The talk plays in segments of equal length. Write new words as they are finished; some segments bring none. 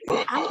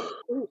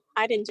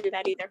I didn't do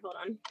that either. Hold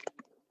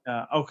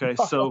on. Okay,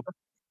 so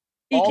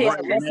EK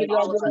right next to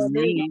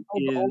me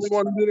I'm the is only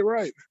one who did it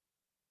right.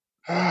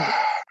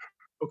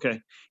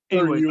 okay.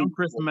 Anyways, I'm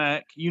Chris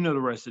Mack. You know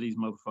the rest of these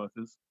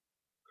motherfuckers.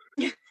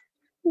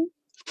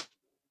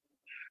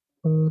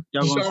 Y'all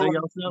gonna say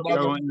yourself? Y'all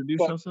gonna introduce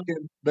yourself?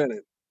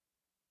 Bennett.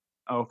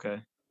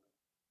 Okay.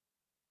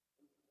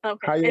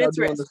 Okay. How And y'all it's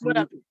doing Risk. this What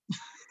up?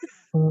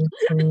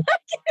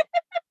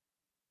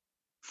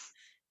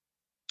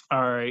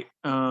 All right.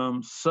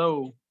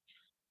 So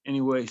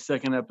anyway,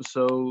 second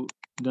episode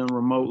done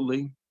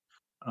remotely.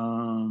 I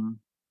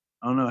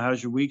don't know.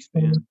 How's your week's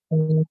been?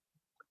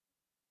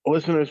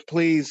 Listeners,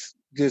 please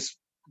just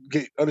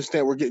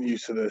understand we're getting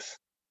used to this.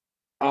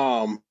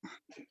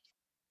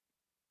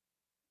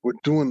 We're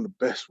doing the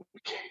best we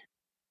can.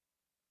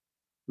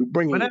 We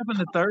bring What it. happened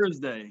to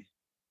Thursday?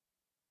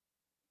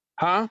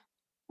 Huh?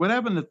 What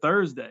happened to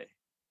Thursday?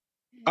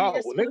 Oh,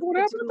 well, nigga, what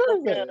happened to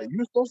Thursday? You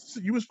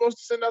were supposed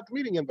to send out the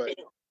meeting invite.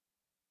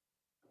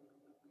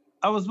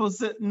 I was supposed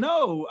to.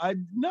 No.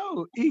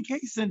 EK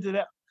sent it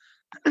out.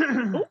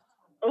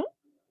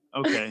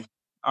 Okay.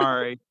 All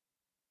right.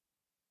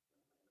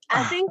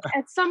 I think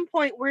at some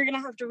point we're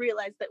gonna have to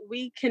realize that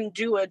we can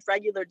do a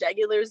regular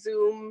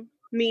Zoom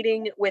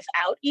meeting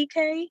without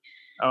EK.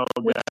 Oh,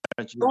 which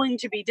gotcha. is going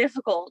to be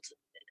difficult,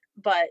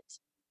 but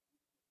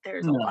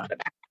there's a lot of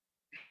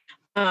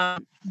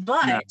that.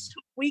 But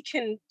we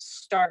can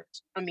start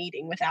a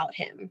meeting without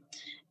him.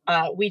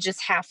 We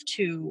just have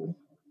to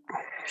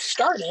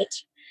start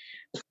it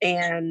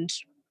and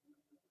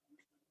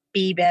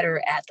be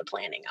better at the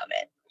planning of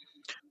it.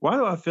 Why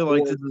do I feel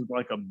like this is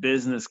like a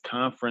business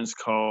conference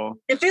call?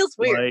 It feels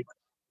weird.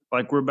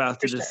 Like we're about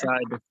to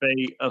decide the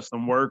fate of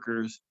some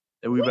workers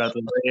that we're about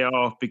to lay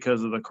off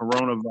because of the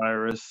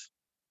coronavirus.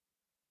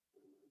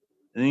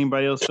 Does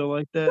anybody else feel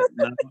like that?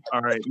 No?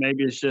 All right,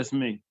 maybe it's just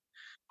me.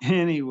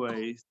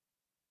 Anyways,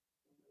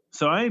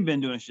 so I ain't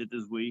been doing shit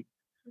this week.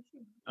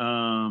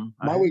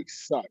 My week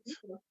sucked.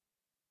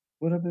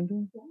 What I've been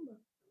doing?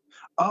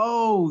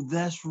 Oh,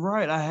 that's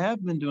right. I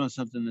have been doing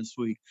something this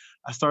week.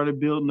 I started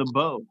building a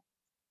bow.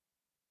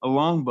 A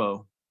long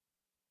bow.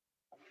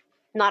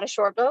 Not a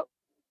short bow?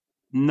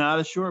 Not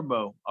a short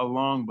bow. A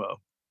long bow.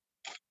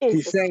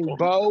 He's saying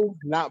bow,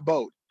 not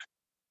boat.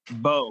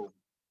 Bow.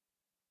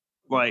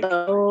 Like I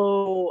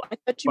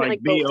thought you meant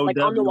like boat, like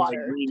on the water.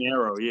 Like Green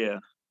Arrow, yeah.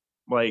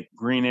 Like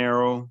Green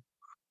Arrow,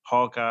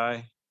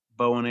 Hawkeye,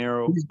 bow and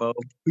arrow, bow.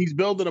 He's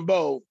building a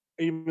bow,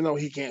 even though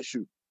he can't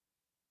shoot.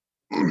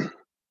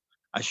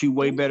 I shoot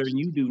way better than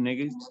you do,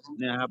 niggas.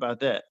 Now, how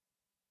about that?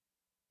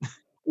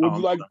 Would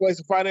you like to place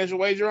a financial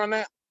wager on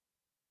that?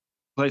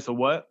 Place a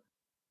what?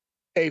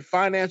 A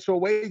financial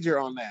wager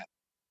on that.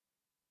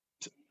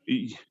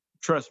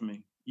 Trust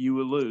me, you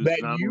will lose. I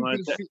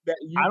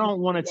don't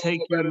want to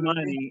take your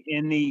money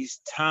in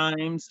these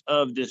times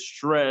of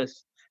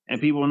distress and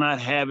people not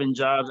having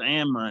jobs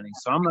and money.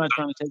 So I'm not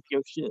trying to take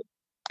your shit.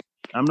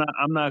 I'm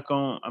not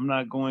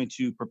going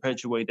to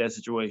perpetuate that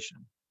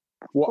situation.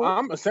 Well,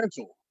 I'm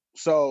essential.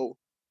 So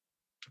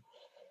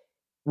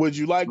would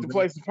you like to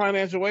place a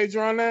financial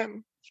wager on that?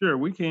 Sure,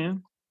 we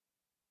can.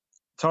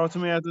 Talk to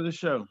me after the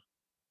show.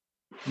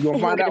 You're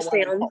gonna find out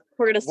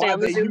we're gonna stay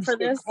on the Zoom for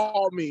this.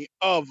 Call me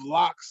of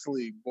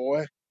Loxley,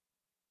 boy.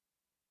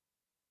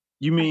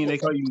 You mean they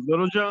call you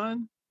Little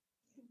John?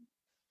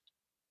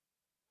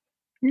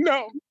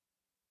 No,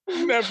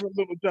 never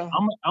Little John.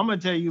 I'm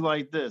gonna tell you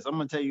like this.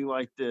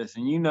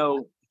 And you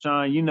know,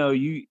 John, you know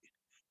you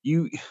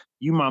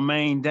my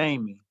main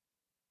Damie.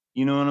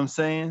 You know what I'm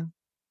saying?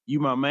 You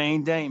my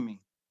main Damie.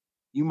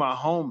 You my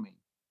homie.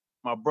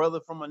 My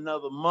brother from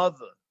another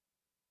mother.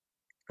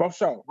 For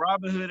sure.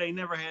 Robin Hood ain't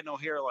never had no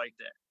hair like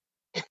that.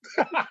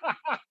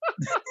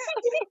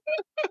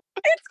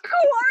 It's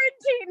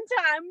quarantine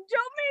time.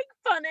 Don't make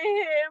fun of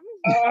him.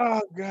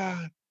 Oh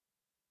God.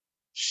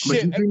 Shit.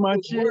 But you see my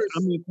shit?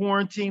 I'm in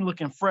quarantine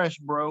looking fresh,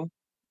 bro.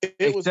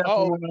 It was I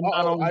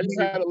just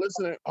had a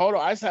listener. Hold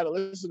on, I just had a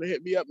listener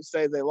hit me up and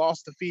say they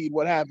lost the feed.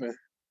 What happened?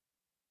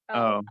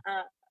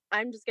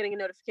 I'm just getting a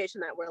notification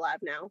that we're live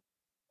now.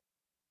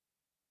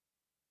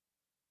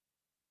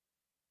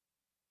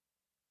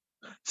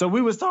 So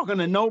we was talking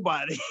to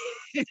nobody.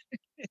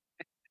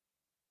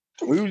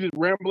 We were just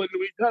rambling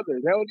to each other.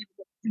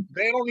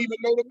 They don't even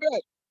know the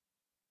bet.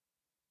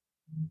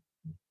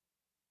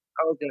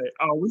 Okay.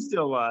 Oh, we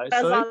still live.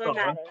 That's all that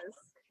matters.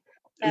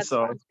 That's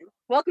fine.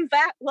 Welcome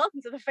back.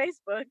 Welcome to the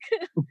Facebook.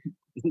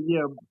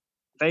 Yeah,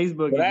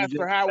 Facebook. But as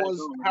for how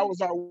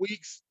was our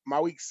weeks? My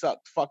week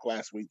sucked. Fuck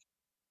last week.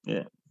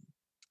 Yeah.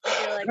 I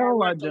feel like I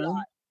worked a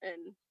lot,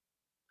 and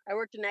I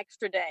worked an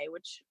extra day,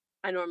 which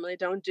I normally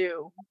don't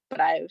do,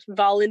 but I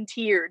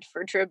volunteered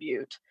for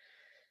tribute,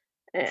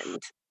 and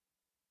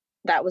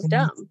that was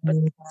dumb, but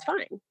it's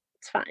fine.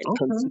 It's fine.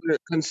 Okay.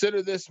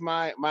 Consider this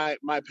my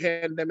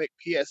pandemic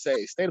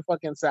PSA. Stay the fuck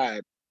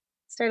inside.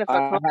 Stay the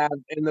fuck home. I have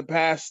in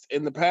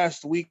the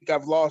past week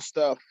I've lost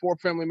 4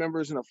 family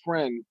members and a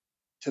friend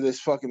to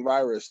this fucking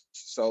virus.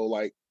 So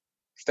like,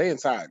 stay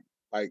inside.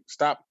 Like,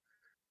 stop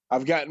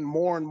I've gotten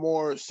more and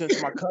more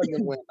since my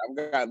cousin went.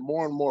 I've gotten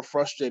more and more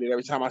frustrated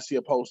every time I see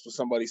a post of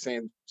somebody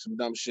saying some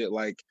dumb shit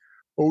like,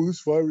 "Oh,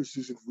 this virus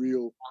isn't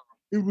real.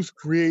 It was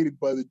created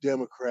by the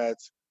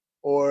Democrats,"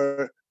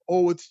 or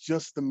 "Oh, it's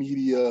just the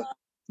media.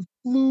 The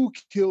flu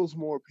kills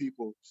more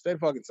people." Stay the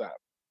fucking side.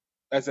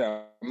 That's it.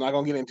 I'm not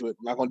gonna get into it.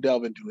 I'm not gonna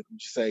delve into it. I'm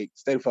just say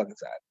stay the fucking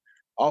side.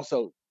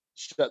 Also,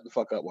 shut the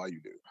fuck up while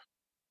you do.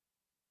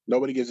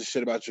 Nobody gives a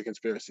shit about your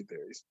conspiracy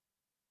theories.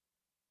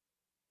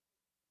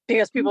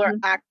 Because people are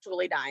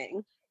actually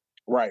dying.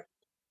 Right.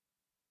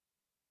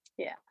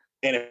 Yeah.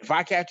 And if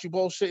I catch you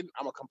bullshitting,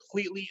 I'm gonna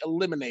completely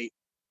eliminate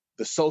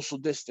the social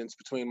distance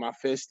between my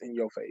fist and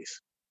your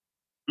face.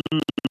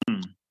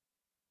 Mm.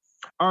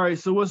 All right.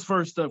 So what's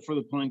first up for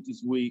the plank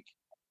this week,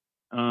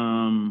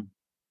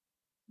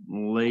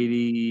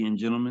 lady and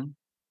gentlemen?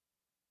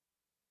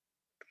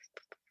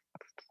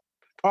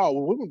 Oh,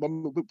 well, we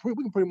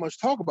can pretty much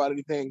talk about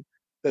anything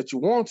that you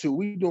want to.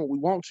 We do what we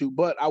want to,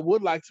 but I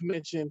would like to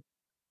mention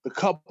the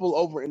couple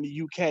over in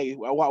the UK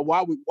while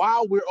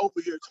we're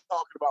over here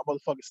talking about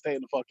motherfuckers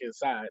staying the fuck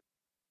inside.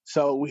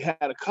 So we had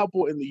a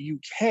couple in the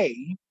UK,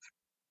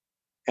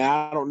 and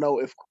I don't know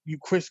if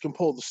Chris can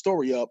pull the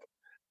story up,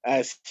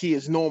 as he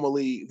is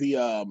normally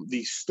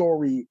the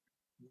story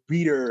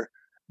reader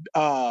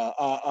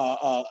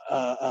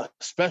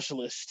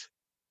specialist.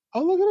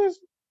 Oh, look at this!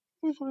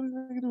 I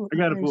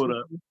gotta pull it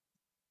up.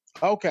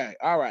 Okay,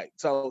 all right.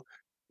 So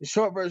the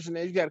short version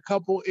is you got a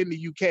couple in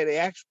the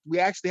UK. We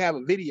actually have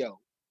a video.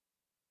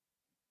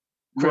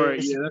 Right,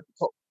 Chris, yeah.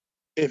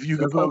 if you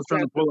can That's what I was post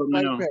trying that to pull to up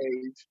the now.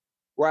 page,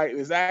 right?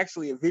 There's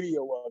actually a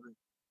video of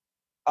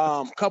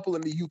it. Couple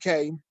in the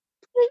UK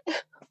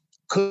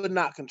could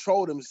not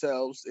control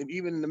themselves, and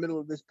even in the middle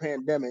of this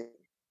pandemic,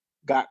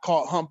 got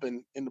caught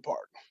humping in the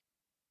park.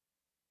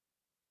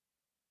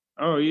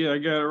 Oh yeah, I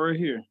got it right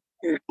here.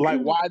 Like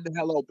wide the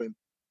hell open.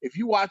 If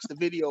you watch the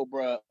video,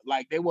 bruh,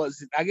 like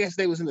I guess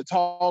they was in the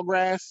tall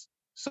grass,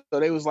 so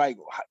they was like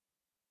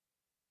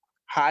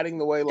hiding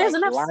the way like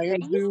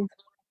lions do.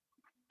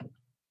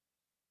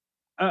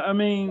 I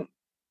mean,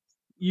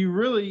 you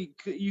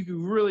could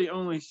really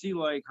only see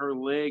like her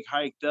leg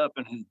hiked up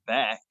and his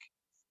back.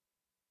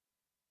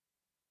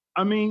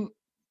 I mean,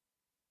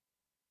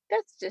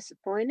 that's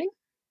disappointing.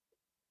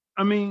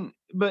 I mean,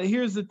 but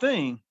here's the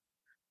thing.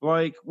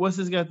 Like, what's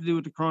this got to do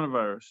with the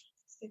coronavirus?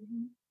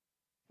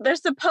 They're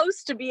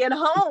supposed to be at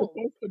home.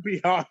 They're supposed to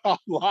be on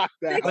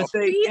lockdown. But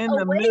they in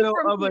the middle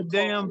of a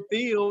damn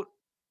field,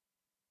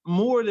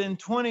 more than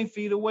 20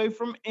 feet away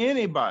from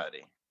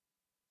anybody.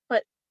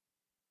 But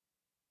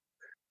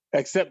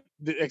except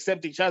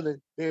each other,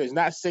 there is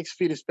not 6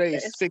 feet of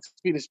space. 6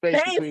 feet of space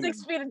there ain't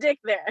 6 feet of dick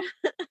there.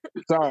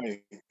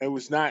 Sorry, it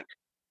was not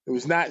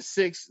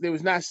 6. There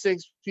was not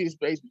 6 feet of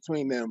space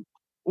between them.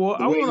 Well,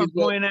 I want to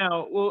point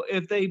out, well,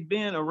 if they've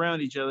been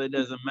around each other, it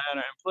doesn't matter.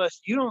 And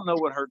plus, you don't know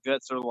what her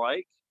guts are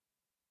like.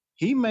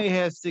 He may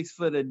have 6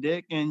 foot of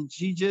dick and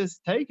she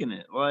just taking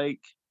it.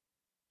 Like,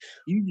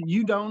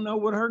 you don't know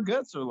what her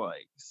guts are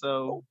like.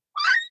 So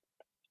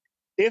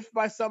if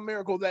by some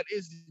miracle that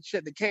is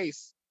the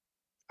case,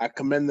 I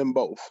commend them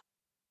both.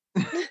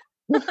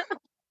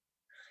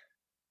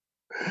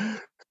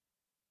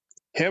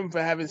 Him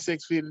for having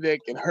 6 feet of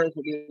dick and her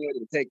for being able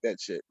to take that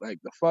shit. Like,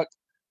 the fuck?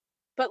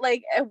 But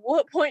like, at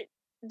what point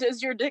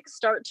does your dick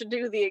start to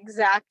do the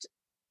exact,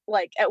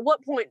 like, at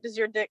what point does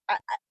your dick,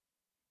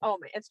 oh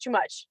man, it's too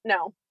much.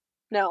 No.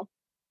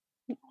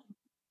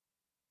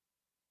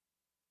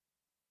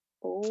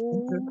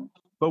 Oh.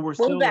 But we're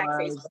still back,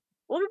 live. Facebook.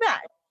 We'll be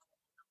back.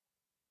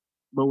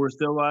 But we're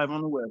still live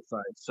on the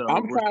website. So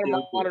I'm trying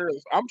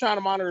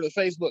to monitor the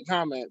Facebook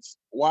comments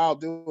while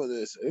doing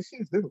this. It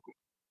seems difficult.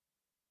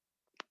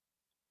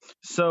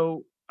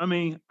 So I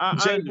mean, I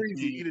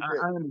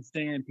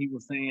understand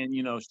people saying,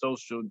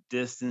 social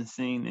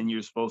distancing and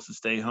you're supposed to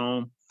stay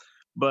home,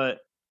 but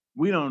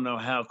we don't know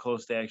how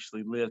close they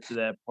actually live to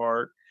that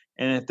part.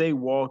 And if they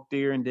walked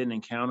there and didn't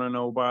encounter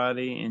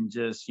nobody and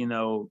just,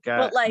 got.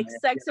 But like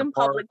sex in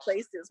public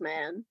places,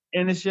 man.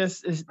 And it's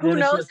just, who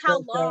knows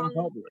how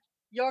long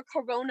your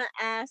corona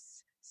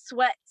ass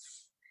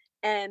sweats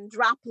and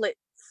droplets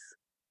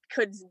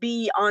could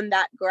be on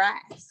that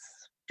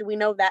grass. Do we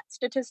know that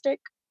statistic?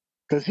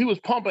 Because he was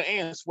pumping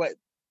and sweating.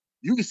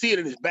 You can see it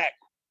in his back.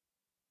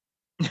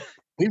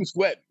 He was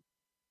sweating.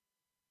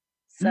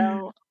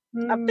 So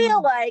I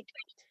feel like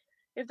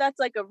if that's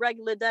like a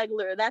regular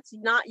degular, that's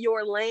not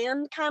your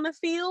land kind of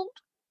field,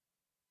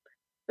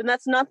 then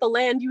that's not the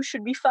land you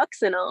should be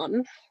fuxing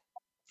on.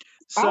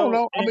 So, I don't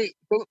know. I mean,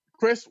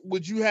 Chris,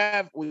 would you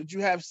have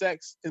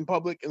sex in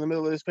public in the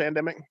middle of this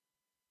pandemic?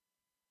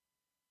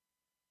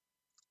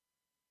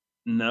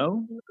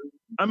 No.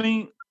 I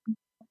mean,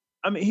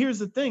 here's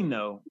the thing,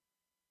 though.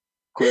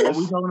 Chris, are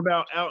we talking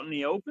about out in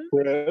the open?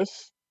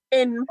 Chris,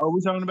 are we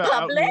talking about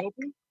public? Out in the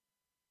open?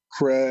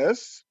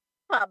 Chris,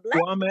 public?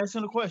 Well, I'm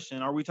asking a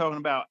question. Are we talking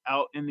about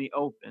out in the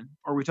open?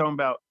 Or are we talking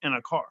about in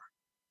a car?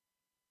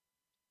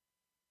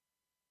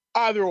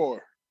 Either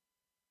or.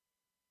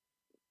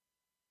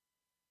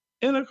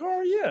 In a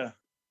car, yeah.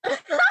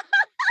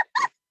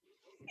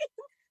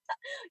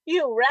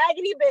 You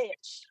raggedy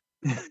bitch.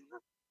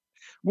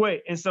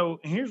 Wait, and so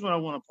here's what I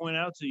want to point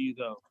out to you,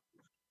 though.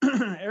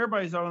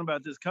 Everybody's talking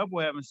about this couple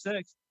having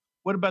sex.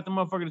 What about the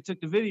motherfucker that took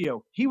the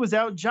video? He was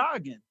out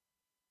jogging.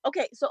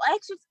 Okay, so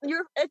actually,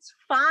 it's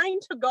fine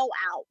to go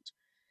out,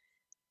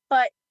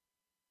 but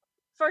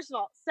first of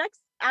all, sex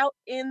out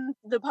in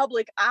the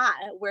public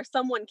eye where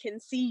someone can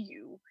see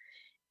you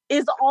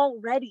is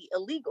already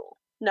illegal.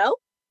 No?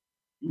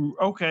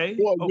 Okay.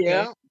 Well, okay.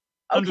 yeah.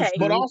 Okay. Understood.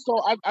 But also,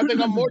 I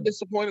think I'm more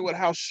disappointed with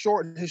how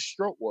short his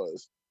stroke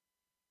was.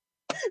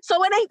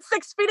 So it ain't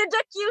 6 feet of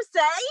dick, you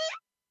say?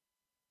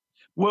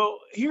 Well,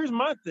 here's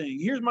my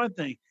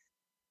thing.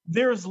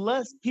 There's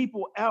less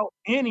people out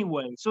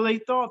anyway, so they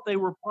thought they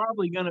were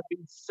probably going to be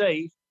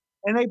safe,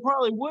 and they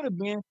probably would have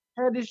been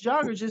had this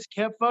jogger just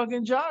kept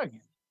fucking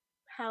jogging.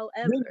 However,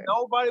 Then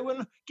nobody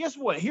would. Guess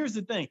what? Here's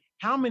the thing: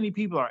 how many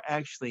people are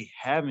actually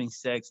having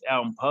sex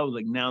out in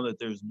public now that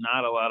there's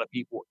not a lot of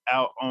people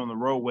out on the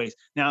roadways?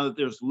 Now that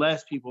there's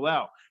less people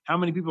out, how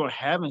many people are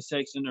having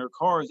sex in their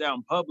cars out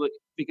in public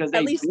because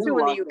at least 2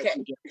 in the UK.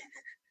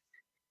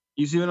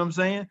 You see what I'm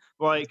saying?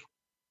 Like,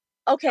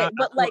 okay,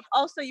 but like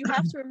also you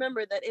have to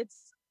remember that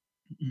it's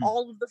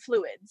all of the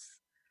fluids.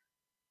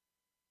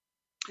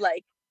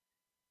 Like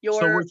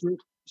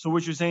So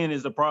what you're saying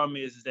is the problem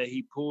is that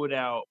he pulled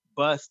out,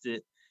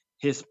 busted,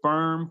 his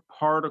sperm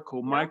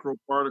particle,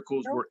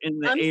 microparticles were in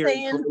the air.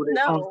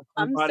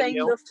 I'm saying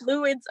the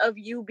fluids of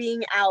you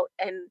being out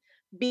and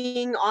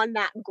being on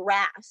that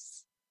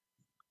grass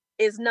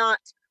is not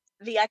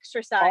the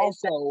exercise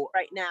Also,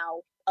 right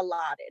now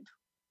allotted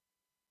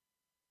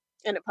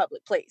in a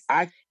public place.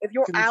 If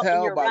you're can out tell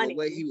and you're by running, the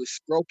way he was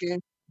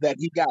stroking that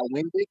he got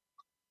winded.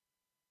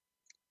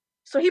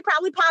 So he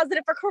probably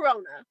positive for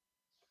corona.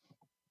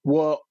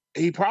 Well,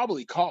 he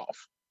probably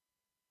coughed.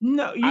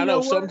 No, I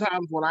know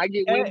sometimes when I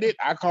get winded,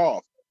 I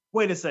cough.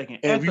 Wait a second.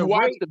 And if you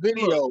watch the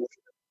video,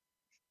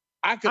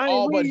 I could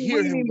all but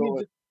hear him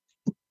going.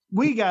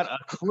 We got a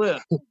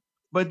clip,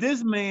 but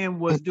this man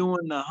was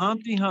doing the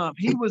Humpty Hump.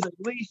 He was at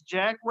least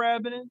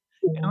jackrabbiting.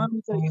 And let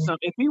me tell you something.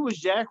 If he was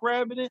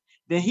jackrabbiting,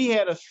 then he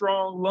had a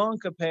strong lung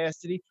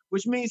capacity,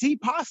 which means he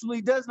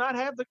possibly does not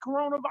have the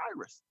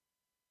coronavirus.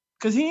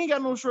 Because he ain't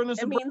got no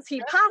shortness of breath. It means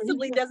he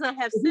possibly does not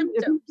have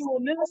symptoms.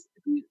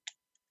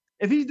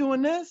 If he's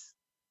doing this,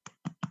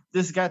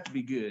 this got to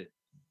be good.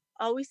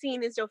 All we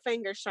seen is your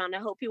fingers, Sean. I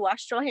hope you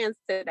washed your hands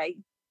today.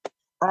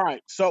 All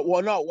right. So,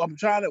 we got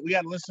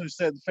a listener who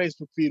said the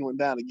Facebook feed went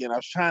down again. I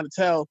was trying to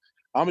tell,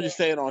 I'm going to just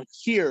say it on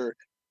here.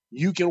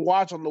 You can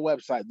watch on the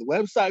website. The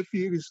website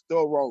feed is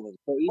still rolling.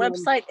 So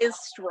website is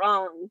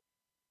strong.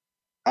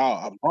 Oh,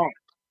 I'm wrong.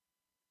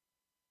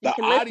 The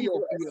audio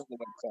feed on the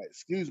website.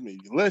 Excuse me.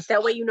 Listen.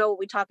 That way you know what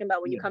we're talking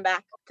about when you come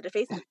back to the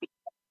Facebook feed.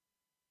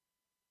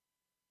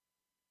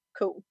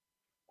 Cool.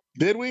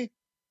 Did we?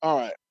 All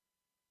right.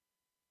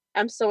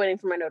 I'm still waiting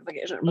for my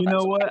notification. You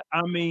know what?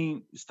 I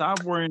mean,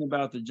 stop worrying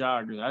about the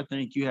joggers. I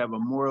think you have a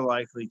more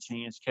likely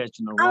chance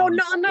catching the Oh,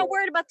 no, I'm not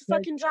worried about the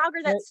fucking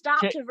jogger that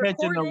stopped to record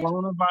catching the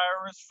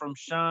coronavirus from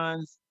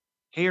Sean's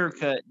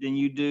haircut than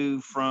you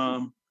do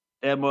from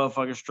that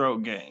motherfucking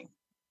stroke game.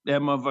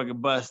 That motherfucker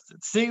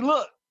busted. See,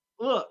 look.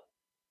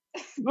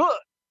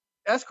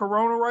 That's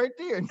corona right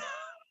there.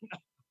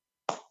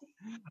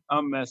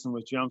 I'm messing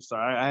with you. I'm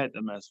sorry. I had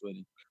to mess with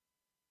you.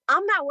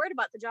 I'm not worried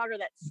about the jogger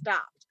that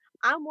stopped.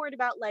 I'm worried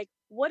about, like,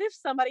 what if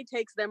somebody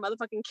takes their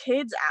motherfucking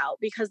kids out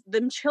because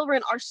them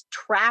children are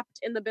trapped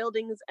in the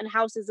buildings and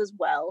houses as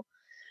well.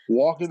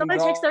 Somebody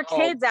takes their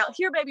kids out.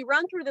 Here, baby,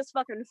 run through this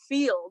fucking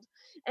field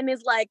and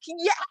is like,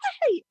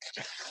 yay!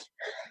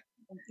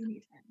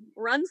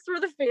 Runs through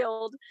the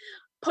field,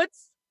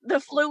 puts the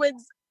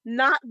fluids,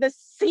 not the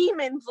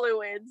semen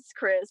fluids,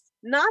 Chris,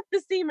 not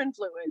the semen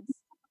fluids.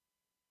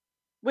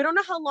 We don't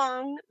know how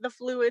long the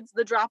fluids,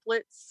 the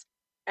droplets,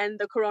 and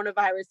the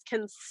coronavirus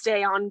can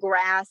stay on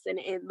grass and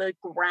in the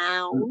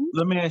ground.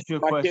 Let me ask you a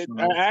question.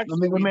 Let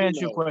me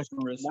ask you a question,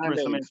 Riz. Let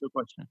me ask you a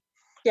question.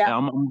 Yeah.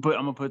 I'm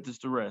gonna put this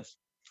to rest.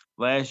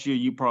 Last year,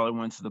 you probably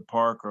went to the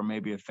park or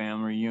maybe a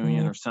family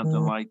reunion or something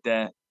like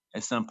that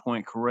at some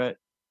point, correct?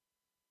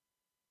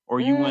 Or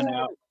you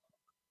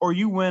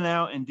went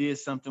out and did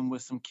something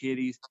with some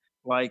kiddies.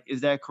 Like,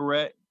 is that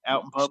correct?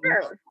 Out in public?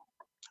 Sure.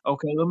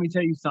 Okay, let me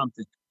tell you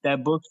something.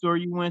 That bookstore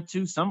you went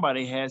to,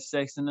 somebody had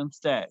sex in them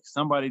stacks.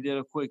 Somebody did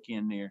a quick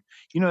in there.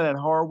 You know that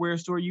hardware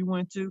store you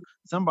went to?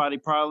 Somebody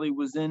probably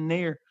was in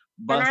there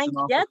busting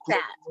off. And I get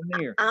that.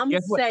 There. I'm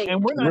saying.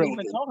 And we're not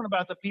even talking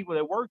about the people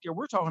that work there.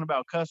 We're talking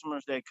about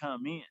customers that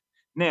come in.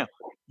 Now,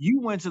 you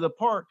went to the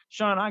park.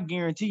 Sean, I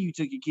guarantee you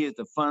took your kids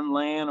to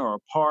Funland or a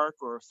park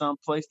or some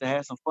place to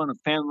have some fun, a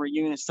family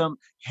reunion,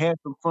 had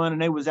some fun,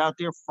 and they was out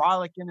there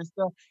frolicking and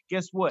stuff.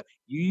 Guess what?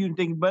 You didn't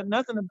think but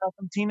nothing about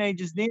some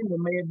teenagers then that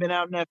may have been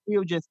out in that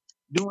field just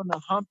doing the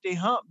Humpty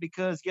Hump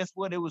because guess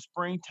what? It was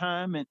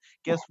springtime, and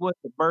guess what?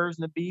 The birds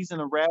and the bees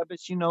and the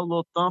rabbits,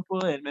 little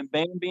Thumper and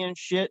Bambi and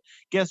shit.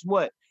 Guess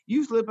what?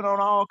 You slipping on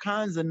all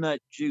kinds of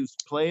nut juice,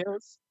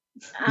 players.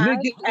 Nigga,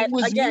 it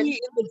was me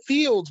in the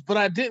fields, but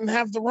I didn't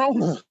have the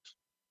Rona.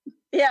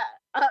 Yeah,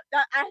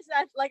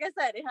 Like I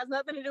said, it has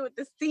nothing to do with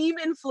the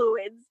semen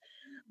fluids,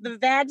 the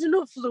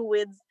vaginal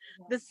fluids,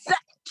 the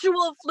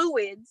sexual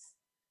fluids.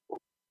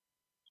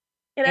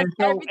 It has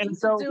everything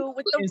to do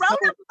with the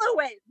Rona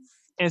fluids.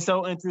 And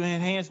to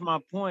enhance my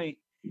point,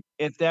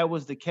 if that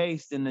was the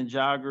case, then the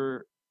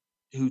jogger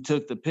who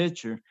took the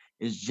picture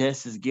is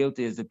just as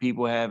guilty as the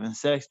people having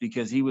sex,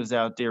 because he was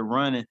out there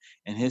running,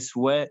 and his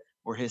sweat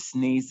or his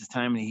sneeze, the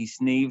time that he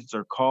sneezed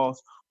or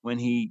coughed when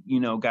he,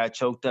 got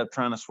choked up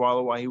trying to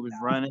swallow while he was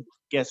running,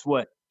 guess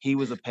what? He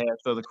was a pass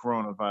for the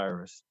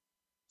coronavirus.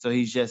 So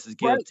he's just as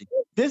guilty.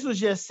 Right. This was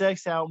just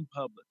sex out in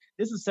public.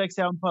 This was sex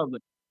out in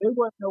public. They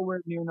wasn't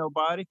nowhere near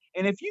nobody.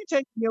 And if you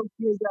take your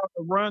kids out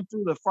to run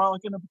through the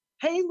frolic in the,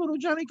 hey, little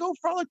Johnny, go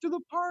frolic through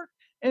the park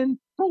and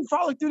go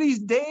frolic through these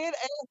dead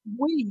ass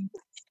weeds.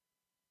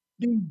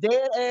 These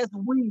dead ass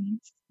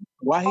weeds.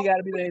 Why he got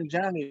to be named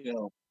Johnny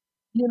though?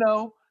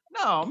 No,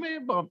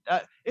 man. But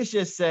it's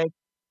just sex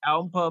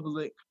out in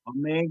public. A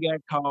man got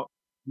caught.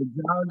 The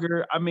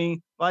jogger,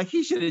 like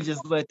he should have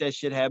just let that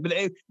shit happen.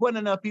 There wasn't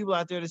enough people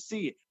out there to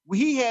see it.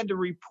 He had to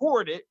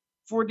report it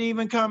for it to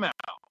even come out.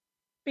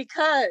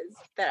 Because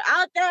they're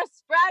out there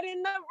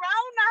spreading the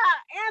Rona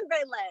and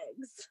their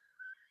legs.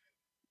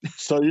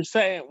 So you're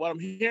saying, what I'm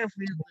hearing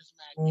from you,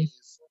 Mac,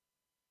 is...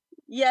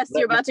 Yes,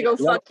 you're about to go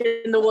fuck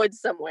in the woods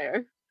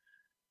somewhere.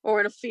 Or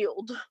in a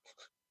field.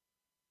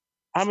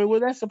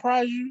 Would that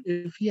surprise you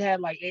if he had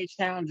like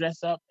H-Town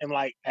dressed up and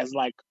like as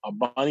like a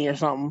bunny or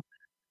something?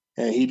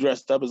 And he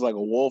dressed up as like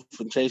a wolf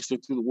and chased her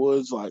through the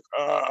woods like,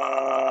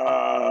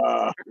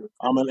 I'm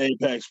an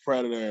apex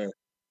predator.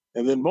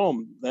 And then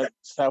boom,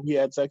 that's how he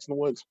had sex in the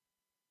woods.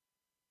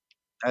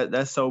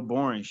 That's so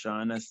boring,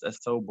 Sean. That's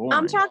so boring.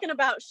 I'm talking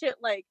about shit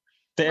like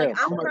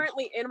I'm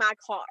currently in my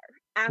car.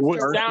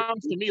 What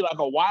sounds to me like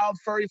a wild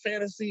furry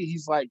fantasy,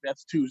 he's like,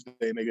 that's Tuesday,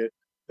 nigga.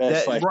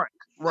 That's like...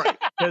 Right.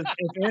 Because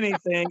if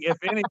anything,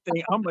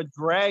 I'm a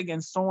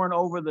dragon soaring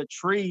over the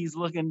trees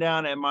looking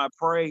down at my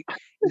prey.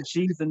 And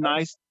she's a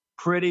nice,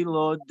 pretty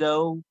little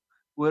doe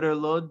with her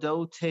little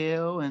doe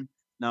tail. And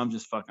no, I'm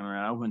just fucking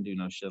around. I wouldn't do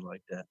no shit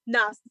like that.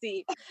 Nah,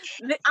 see,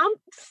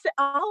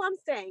 all I'm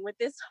saying with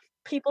this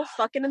people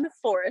fucking in the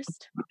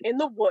forest, in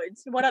the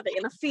woods, what are they?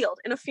 In a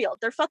field.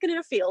 They're fucking in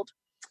a field.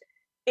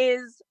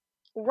 Is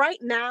right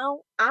now,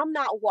 I'm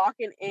not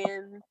walking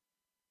in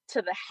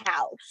to the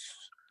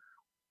house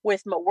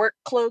with my work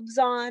clothes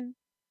on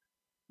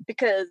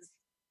because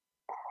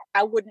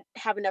I wouldn't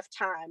have enough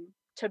time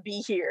to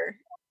be here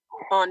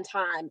on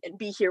time and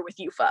be here with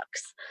you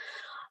fucks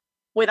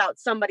without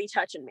somebody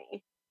touching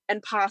me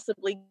and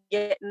possibly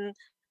getting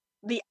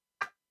the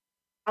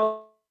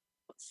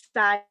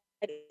outside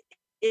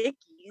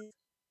ickies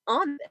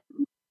on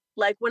them.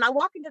 Like when I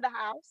walk into the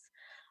house,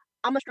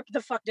 I'm gonna strip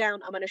the fuck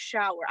down. I'm gonna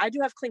shower. I do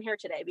have clean hair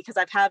today because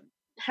I've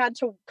had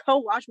to go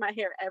wash my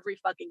hair every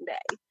fucking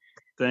day.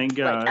 Thank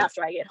God. Like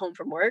after I get home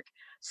from work.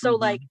 So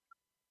like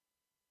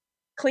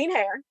clean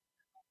hair,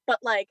 but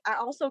like I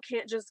also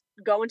can't just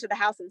go into the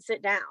house and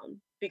sit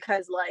down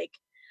because like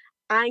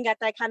I ain't got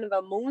that kind of a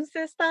immune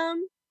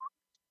system,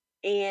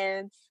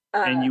 and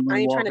you I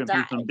ain't trying to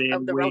die some dead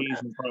of the weeds Rona.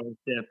 and probably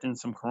stepped in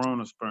some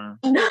corona sperm.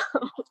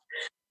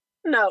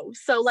 No.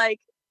 So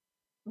like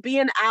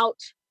being out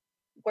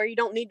where you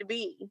don't need to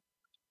be,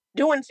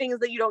 doing things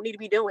that you don't need to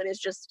be doing is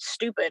just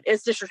stupid.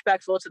 It's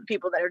disrespectful to the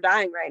people that are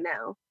dying right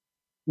now.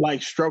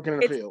 Like stroking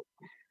in a field.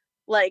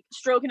 Like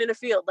stroking in a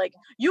field. Like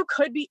you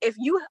could be, if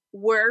you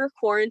were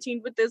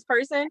quarantined with this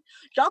person,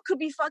 y'all could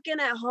be fucking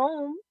at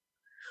home.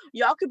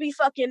 Y'all could be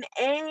fucking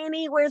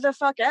anywhere the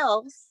fuck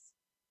else.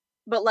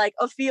 But like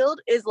a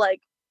field is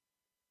like,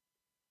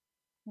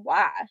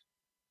 why?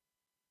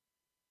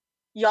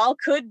 Y'all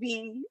could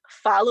be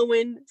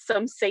following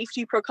some sort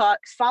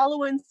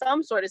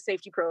of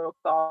safety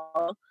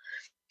protocol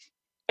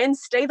and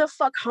stay the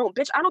fuck home.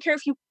 Bitch, I don't care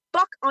if you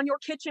fuck on your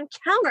kitchen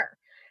counter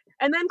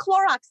and then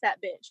Clorox that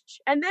bitch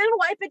and then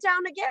wipe it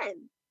down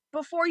again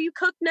before you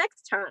cook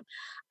next time.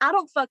 I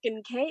don't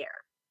fucking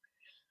care.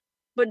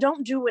 But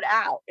don't do it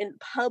out in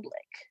public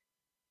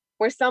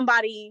where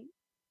somebody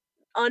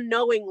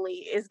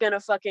unknowingly is gonna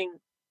fucking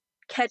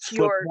catch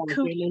your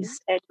cookies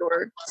and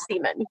your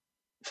semen.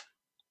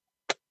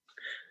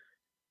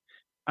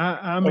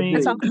 I mean,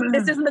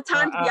 this isn't the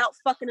time to be out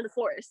fucking in the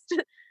forest. This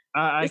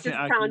is the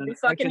time to be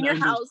fucking in your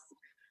house,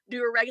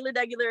 do a regular,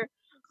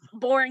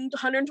 boring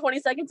 120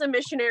 seconds of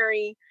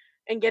missionary,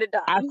 and get it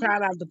done. I try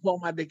not to pull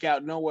my dick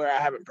out nowhere I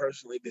haven't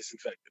personally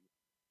disinfected.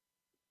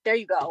 There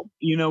you go.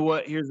 You know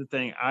what? Here's the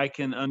thing. I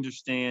can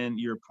understand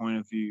your point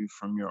of view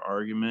from your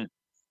argument.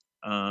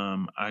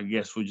 I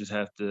guess we just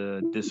have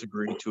to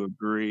disagree to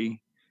agree.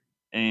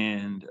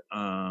 And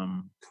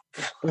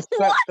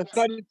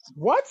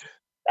what?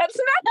 That's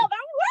not how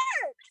that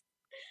works.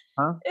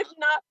 Huh? If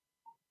not,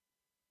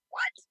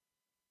 what?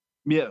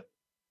 Yeah.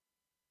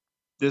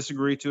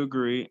 Disagree to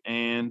agree.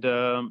 And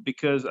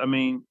because I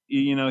mean,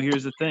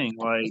 here's the thing.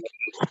 Like,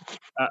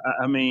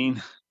 I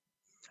mean,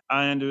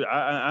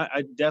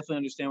 I definitely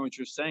understand what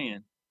you're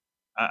saying.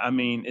 I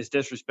mean, it's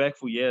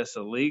disrespectful. Yes,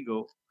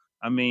 illegal.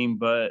 I mean,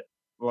 but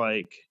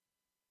like,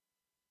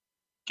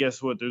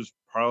 guess what? There's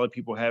probably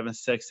people having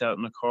sex out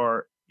in the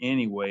car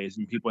anyways,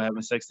 and people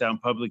having sex out in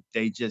public.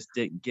 They just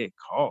didn't get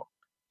caught.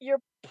 Your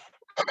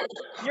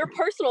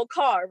personal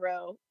car,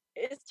 bro.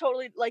 It's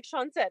totally like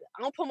Sean said.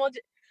 I don't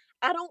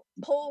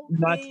pull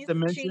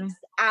these cheeks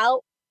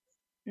out.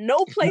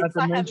 No places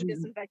I haven't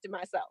disinfected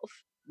myself.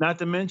 Not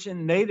to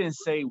mention, they didn't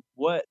say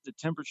what the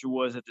temperature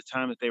was at the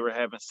time that they were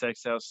having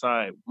sex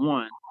outside.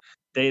 One,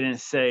 they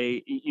didn't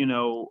say,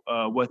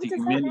 what the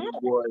humidity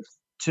was.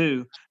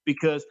 Two,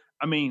 because,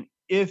 I mean,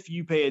 if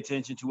you pay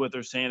attention to what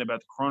they're saying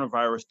about the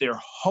coronavirus, they're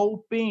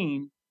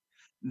hoping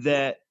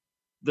that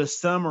the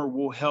summer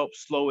will help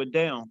slow it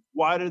down.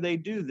 Why do they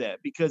do that?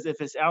 Because if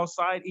it's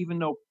outside, even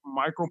though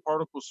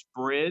microparticles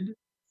spread,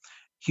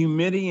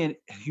 humidity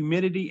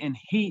and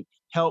heat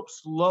help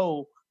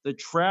slow the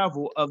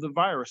travel of the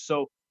virus.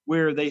 So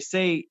where they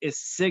say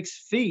it's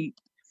 6 feet,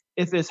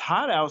 if it's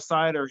hot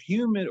outside or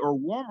humid or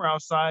warmer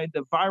outside,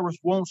 the virus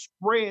won't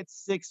spread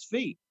 6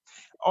 feet.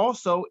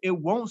 Also, it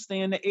won't stay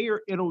in the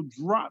air. It'll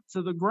drop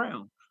to the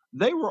ground.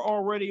 They were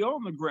already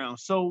on the ground.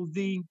 So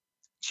the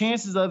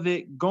chances of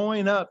it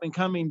going up and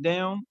coming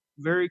down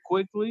very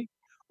quickly,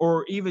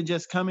 or even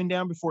just coming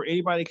down before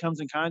anybody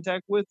comes in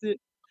contact with it,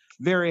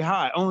 very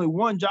high. Only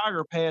one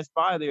jogger passed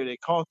by there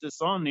that caught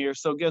this on there.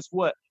 So guess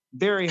what?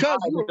 Very high.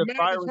 Because the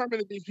virus.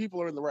 Determined that these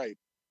people are in the right.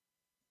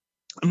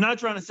 I'm not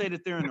trying to say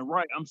that they're in the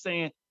right. I'm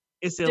saying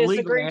it's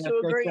illegal to have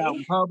sex out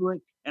in public,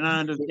 and I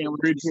understand what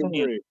you're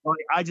saying.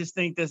 I just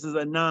think this is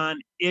a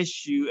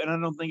non-issue, and I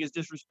don't think it's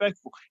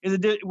disrespectful.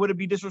 Would it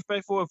be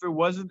disrespectful if it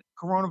wasn't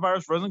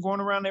coronavirus wasn't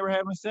going around, they were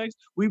having sex?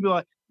 We'd be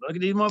like, look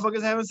at these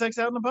motherfuckers having sex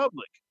out in the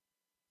public.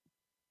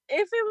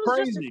 If it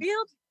was just a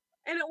field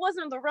and it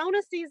wasn't the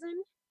Rona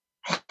season.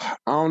 I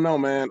don't know,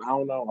 man. I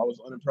don't know. I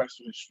was unimpressed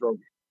with his stroke.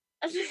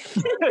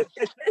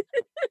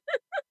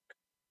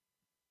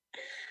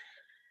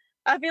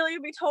 I feel like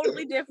it'd be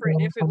totally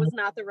different if it was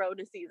not the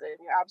Rona season.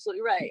 You're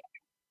absolutely right.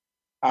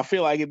 I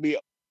feel like it'd be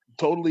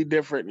totally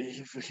different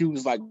if he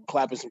was like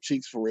clapping some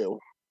cheeks for real.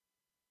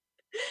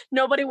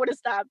 Nobody would have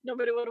stopped.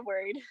 Nobody would have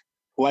worried.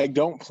 Like,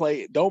 don't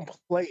play in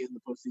the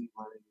pussy.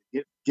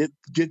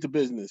 Get the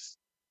business.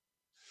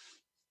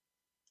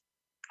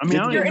 I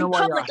mean, you're in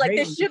public, like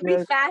this should be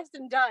fast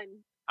and done.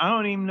 I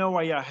don't even know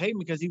why y'all hate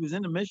me, because he was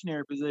in the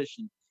missionary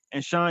position.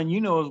 And Sean,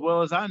 you know as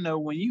well as I know,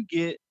 when you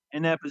get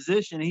in that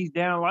position, he's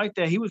down like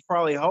that. He was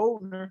probably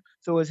holding her,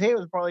 so his head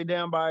was probably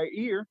down by her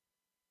ear,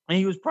 and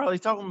he was probably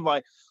talking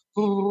like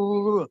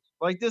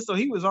this. So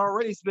he was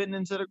already spitting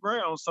into the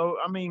ground. So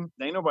I mean,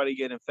 ain't nobody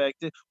get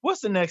infected.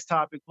 What's the next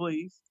topic,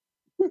 please?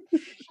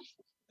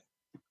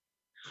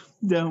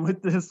 Done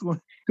with this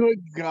one. Good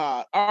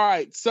God! All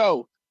right,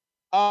 so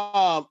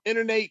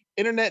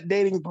internet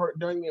dating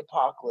during the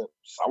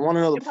apocalypse. I want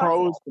to know the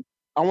pros.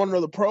 I want to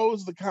know the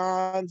pros, the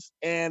cons,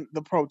 and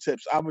the pro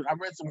tips. I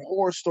read some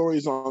horror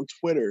stories on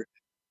Twitter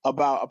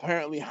about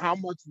apparently how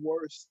much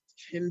worse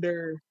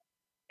Tinder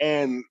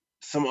and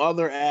some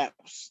other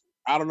apps.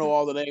 I don't know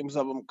all the names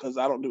of them because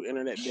I don't do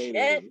internet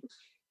dating.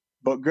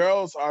 But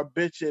girls are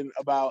bitching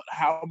about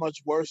how much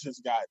worse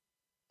it's got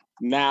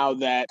now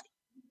that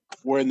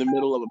we're in the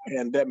middle of a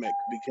pandemic,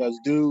 because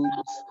dudes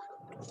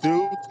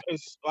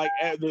is like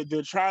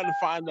they're trying to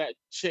find that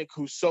chick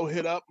who's so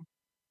hit up.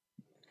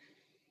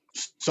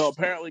 So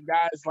apparently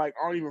guys like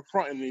aren't even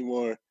fronting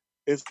anymore.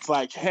 It's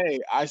like, hey,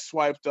 I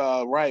swiped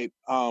right.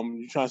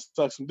 You trying to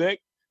suck some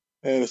dick?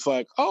 And it's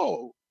like,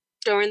 oh.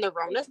 During the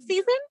Rona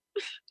season?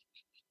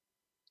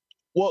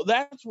 Well,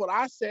 that's what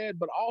I said,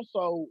 but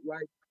also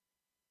like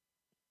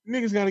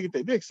niggas gotta get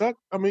their dick sucked.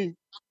 I mean,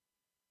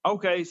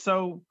 okay,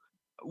 so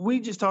we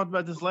just talked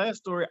about this last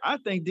story. I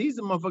think these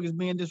are motherfuckers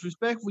being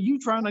disrespectful. You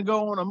trying to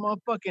go on a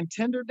motherfucking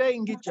Tinder date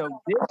and get your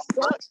dick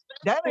sucked?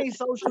 That ain't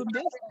social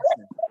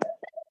distancing.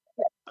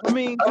 I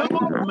mean, come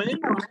on, man.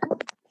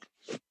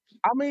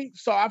 I mean,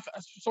 so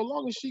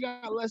long as she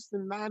got less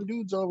than 9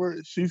 dudes over,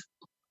 she's.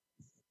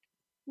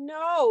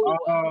 No,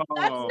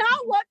 that's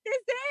not what this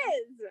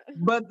is.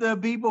 But the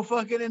people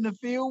fucking in the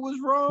field was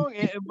wrong.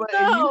 But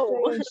no.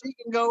 You saying she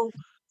can go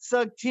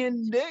suck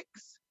 10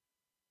 dicks?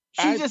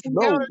 She just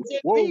encountered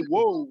 10 people.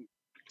 Whoa.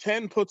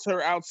 10 puts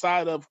her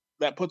outside of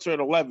that. Puts her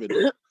at 11.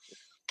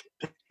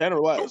 10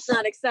 or less. It's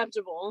not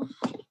acceptable.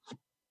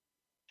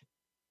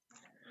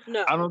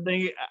 No, I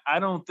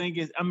don't think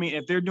it's. I mean,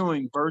 if they're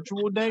doing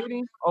virtual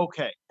dating,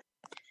 okay.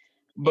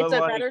 But it's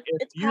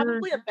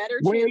probably a better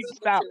chance to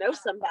get to know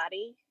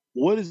somebody.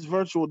 What is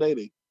virtual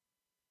dating?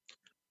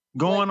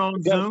 Going on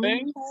Zoom,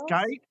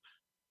 Skype.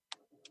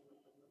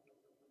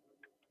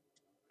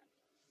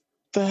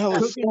 The hell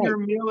is cooking your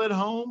meal at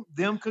home?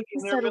 Them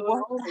cooking their meal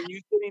at home, and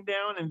you sitting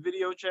down and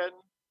video chatting,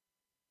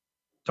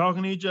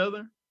 talking to each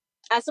other.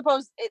 I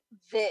suppose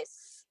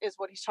this is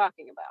what he's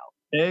talking about.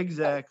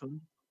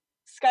 Exactly.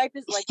 Skype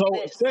is like so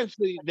this.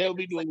 Essentially they'll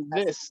be doing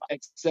this,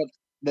 except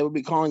they would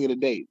be calling it a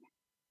date.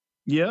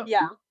 Yeah.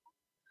 Yeah.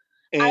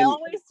 And I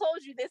always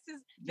told you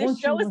this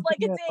show is like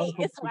a date.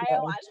 It's why I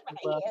wash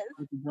my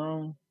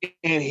hands.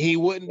 And he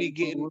wouldn't be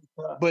getting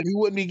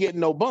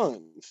no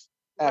buns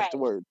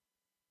afterward.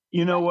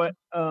 You know what?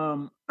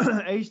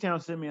 H-Town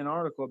sent me an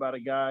article about a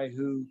guy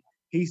who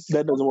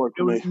That doesn't work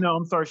for me. No,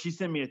 I'm sorry. She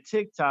sent me a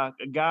TikTok.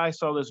 A guy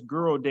saw this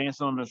girl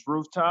dancing on this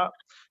rooftop,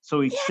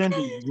 so he sent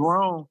his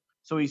drone.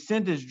 So he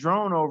sent his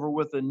drone over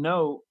with a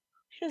note.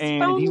 His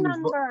and phone he was,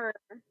 number.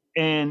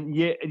 And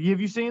yeah, have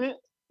you seen it?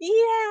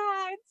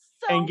 Yeah, it's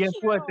so And guess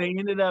cute. what? They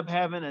ended up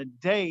having a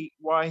date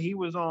while he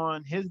was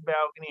on his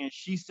balcony and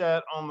she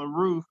sat on the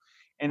roof,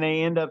 and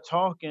they end up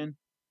talking,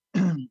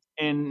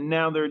 and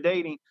now they're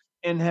dating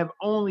and have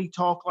only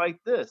talked like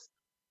this.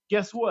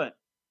 Guess what?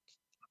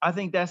 I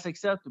think that's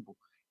acceptable.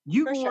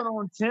 You For going sure.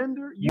 on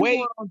Tinder,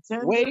 Wait.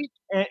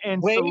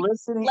 and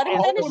soliciting Let him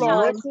and finish, Sean.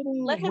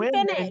 soliciting Let him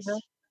women finish.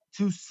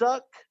 to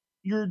suck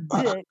your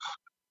dick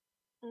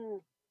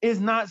Mm. is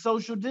not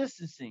social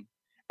distancing.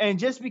 And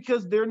just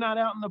because they're not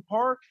out in the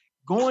park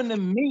going to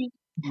meet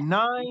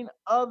 9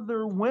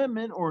 other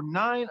women or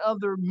 9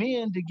 other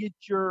men to get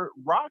your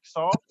rocks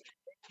off,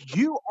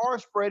 you are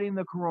spreading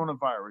the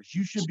coronavirus.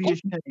 You should be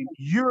ashamed.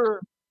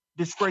 You're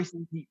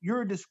disgracing.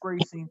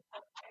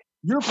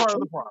 You're part of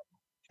the problem.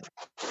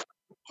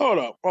 Hold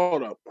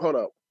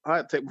up. I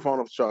had to take my phone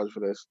off charge for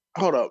this.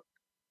 Hold up.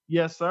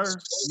 Yes, sir.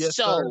 Yes,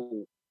 sir.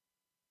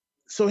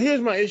 So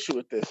here's my issue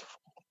with this.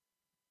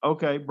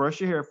 Okay,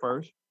 brush your hair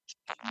first.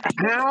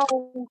 How?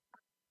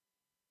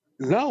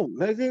 No,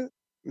 nigga.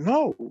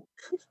 No.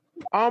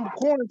 I'm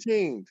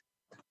quarantined.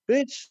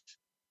 Bitch.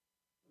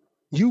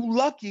 You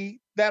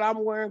lucky that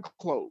I'm wearing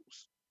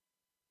clothes.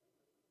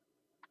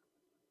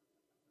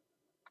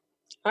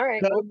 All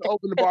right. We'll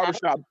open the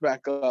barbershops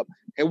back up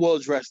and we'll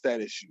address that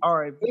issue. All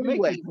right.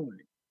 Anyway,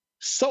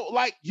 so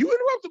like you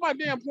interrupted my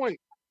damn point,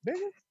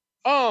 nigga.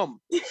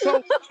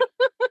 So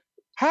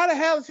how the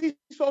hell is he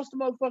supposed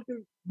to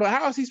but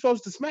how is he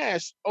supposed to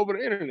smash over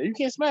the internet? You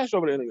can't smash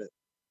over the internet.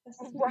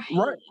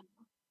 Right.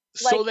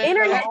 So like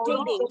internet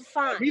dating,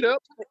 fine. Meet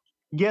up.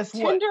 Guess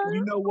what? Tinder,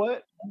 you know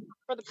what?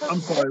 For the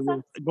I'm sorry,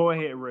 Riz. Go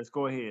ahead, Riz.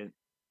 Go ahead.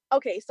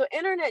 Okay, so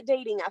internet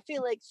dating, I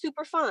feel like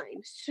super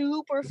fine.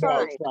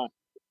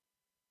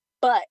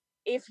 But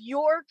if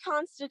you're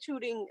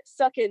constituting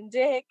sucking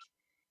dick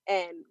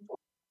and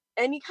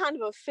any kind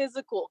of a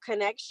physical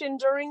connection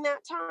during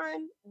that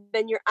time,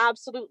 then you're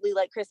absolutely,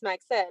 like Chris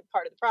Mack said,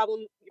 part of the problem.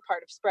 You're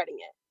part of spreading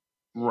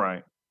it.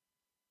 Right.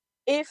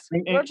 If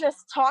you're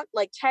just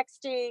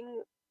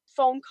texting,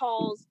 phone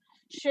calls,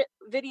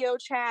 video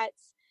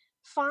chats,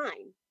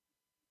 fine.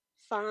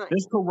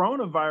 This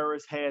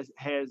coronavirus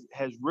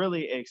has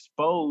really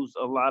exposed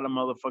a lot of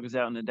motherfuckers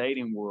out in the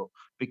dating world,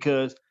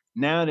 because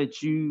now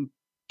that you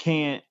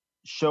can't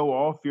show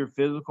off your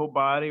physical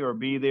body or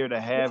be there to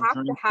have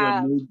drinks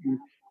have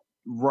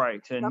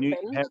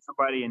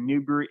somebody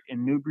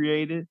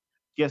inebriated.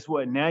 Guess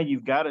what? Now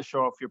you've got to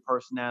show off your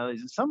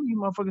personalities, and some of you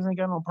motherfuckers ain't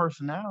got no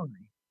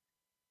personality.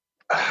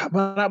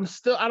 But I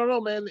don't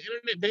know, man. The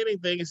internet dating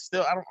thing is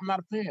still, I'm not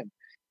a fan.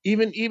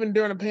 Even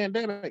during the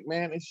pandemic,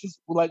 man, it's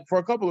just like for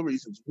a couple of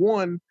reasons.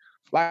 One,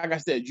 like I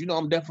said,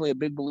 I'm definitely a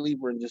big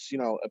believer in just,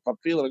 if I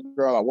feel a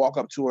girl, I walk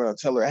up to her and I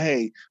tell her,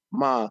 hey,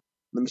 ma,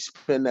 let me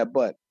spin that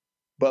butt.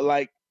 But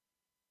like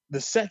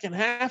the second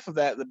half of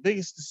that,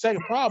 the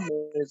second problem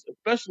is,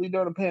 especially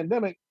during the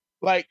pandemic,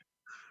 like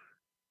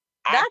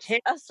that's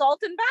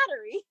assault and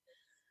battery.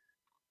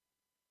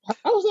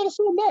 How is that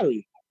assault and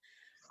battery?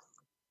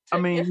 I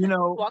mean,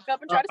 walk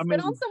up and try to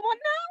spit on someone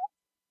now?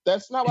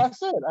 That's not what I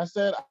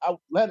said.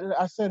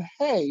 I said,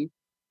 hey,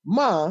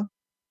 ma,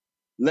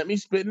 let me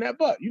spit in that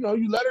butt. You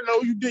let her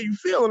know you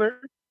feeling her,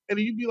 and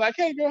then you be like,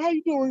 hey girl, how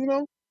you doing?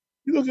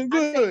 You looking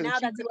good. Now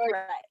that's a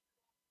threat.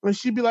 And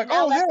she'd be like,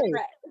 oh hey,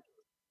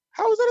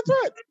 how is that a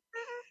threat?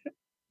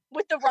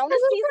 With the Rona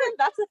season,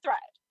 that's a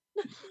threat.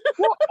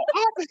 Well,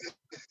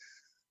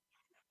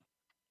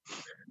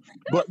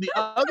 but the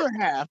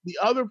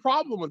other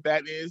problem with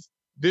that is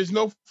there's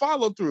no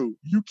follow through.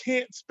 You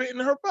can't spit in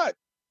her butt.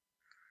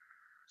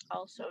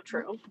 Also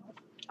true.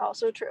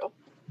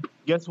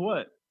 Guess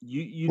what?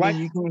 You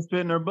can't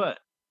spit in her butt.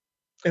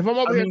 If I'm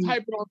over here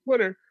typing on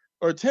Twitter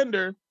or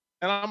Tinder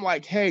and I'm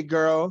like, hey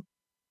girl,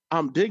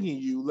 I'm digging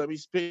you, let me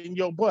spit in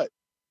your butt.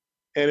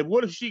 And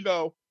what if she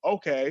go,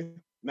 okay,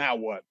 now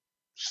what?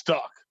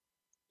 Stuck.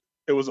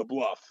 It was a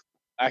bluff.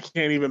 I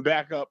can't even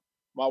back up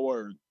my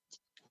words.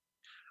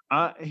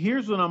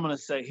 Here's what I'm gonna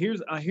say.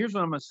 Here's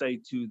what I'm gonna say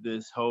to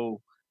this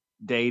whole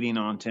dating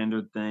on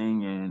Tinder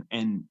thing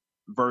and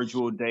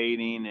virtual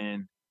dating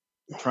and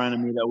trying to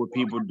meet up with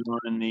people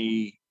during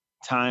the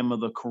time of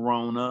the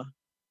corona.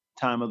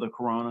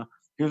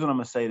 Here's what I'm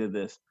gonna say to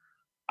this.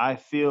 I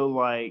feel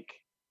like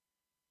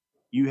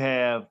you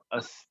have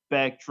a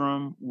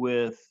spectrum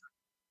with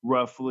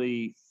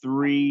roughly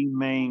 3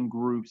 main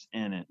groups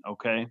in it,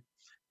 okay?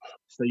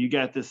 So you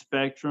got the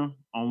spectrum.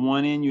 On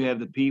one end, you have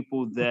the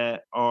people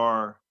that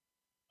are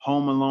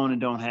home alone and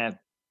don't have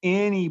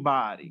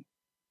anybody,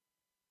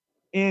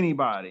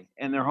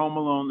 and they're home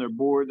alone, they're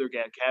bored, they've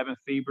got cabin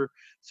fever,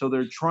 so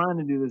they're trying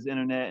to do this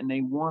internet and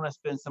they want to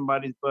spin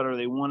somebody's butt, or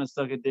they want to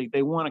suck a dick,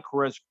 they want to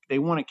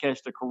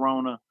catch the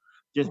corona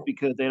just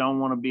because they don't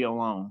want to be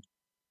alone.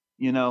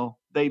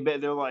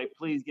 they're like,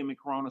 please give me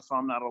Corona so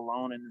I'm not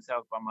alone in this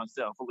house by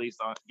myself. At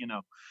least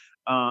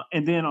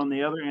and then on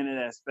the other end of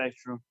that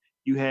spectrum,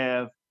 you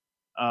have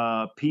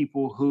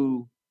people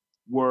who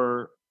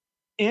were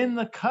in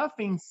the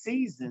cuffing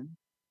season,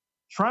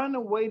 trying to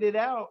wait it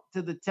out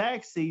to the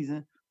tax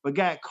season, but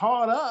got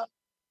caught up,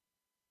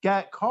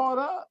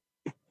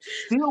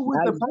 still with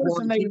the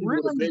person they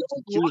really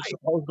she was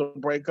supposed to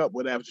break up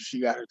with after she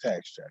got her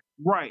tax check.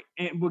 Right.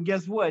 And but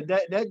guess what?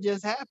 That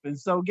just happened.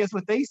 So guess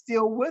what? They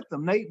still with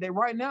them. They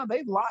right now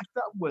they locked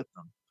up with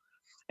them.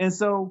 And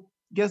so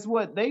guess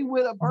what? They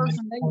with a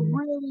person they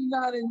really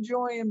not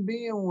enjoying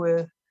being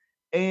with,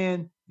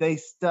 and they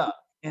stuck.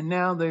 And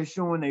now they're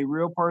showing a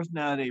real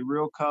personality,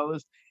 real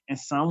colors. And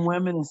some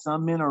women and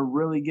some men are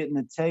really getting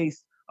a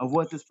taste of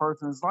what this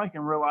person is like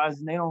and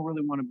realizing they don't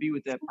really want to be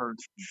with that person.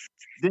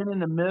 Then in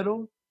the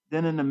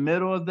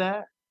middle of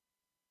that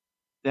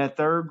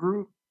third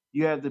group,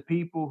 you have the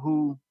people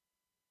who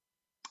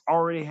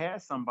already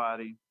had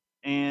somebody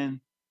and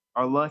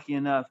are lucky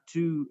enough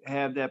to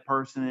have that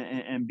person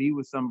and be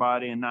with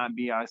somebody and not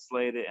be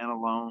isolated and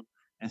alone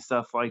and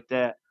stuff like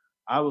that.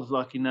 I was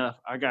lucky enough.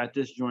 I got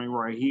this joint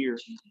right here.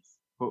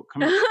 Oh,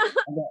 come on.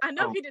 I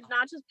know he did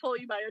not just pull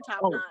you by your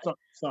top knot.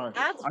 Sorry.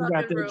 That's I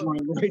got that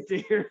joint right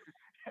there.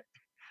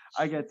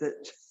 I got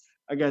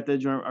that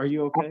joint. Are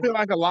you okay? I feel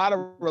like a lot of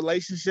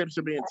relationships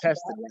are being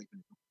tested right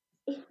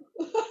now.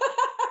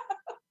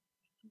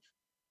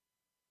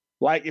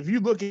 Like if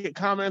you look at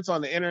comments on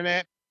the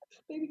internet,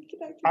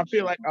 I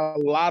feel like a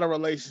lot of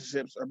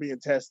relationships are being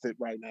tested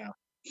right now.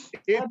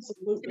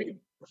 Absolutely.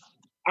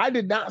 I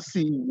did not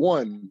see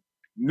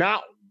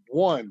not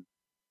one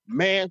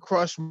Man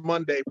Crush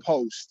Monday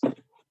post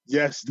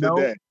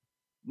yesterday.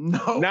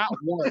 No. Not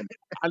one.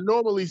 I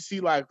normally see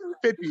like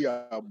 50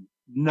 of them.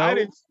 No. I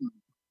didn't see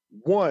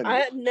one.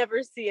 I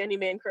never see any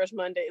Man Crush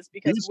Mondays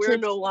because we're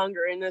no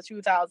longer in the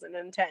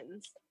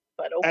 2010s.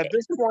 But okay. At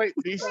this point,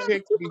 these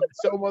chicks be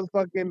so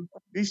motherfucking.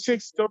 These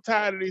chicks so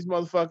tired of these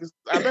motherfuckers.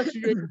 I bet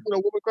you ain't gonna a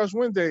Woman Crush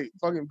Wednesday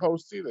fucking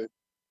post either.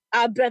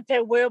 I bet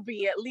there will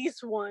be at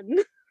least one.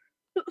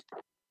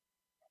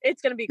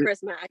 It's gonna be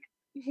Chris Mack,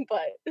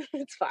 but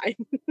it's fine.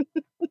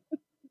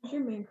 Who's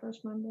your Man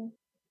Crush Monday?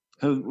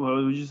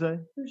 What did you say?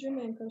 Who's your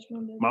Man Crush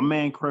Monday? My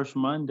Man Crush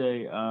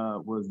Monday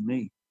was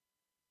me.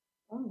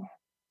 Oh,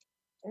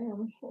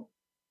 damn.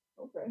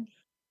 Okay.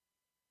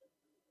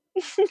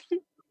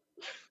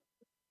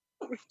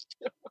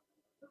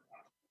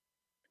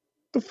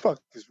 The fuck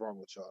is wrong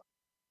with y'all?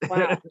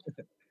 Wow.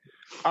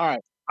 All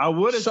right. I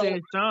would have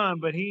said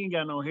Sean, but he ain't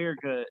got no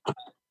haircut.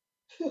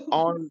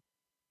 On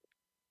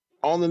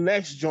the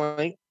next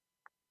joint,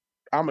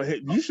 I'm gonna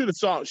hit. You should have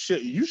saw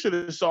shit. You should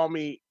have saw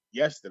me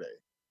yesterday.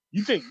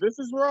 You think this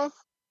is rough,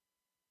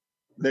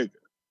 nigga?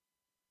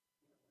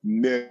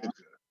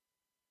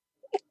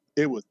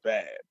 It was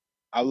bad.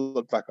 I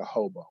looked like a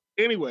hobo.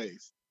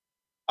 Anyways,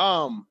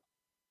 so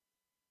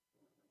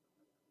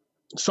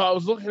I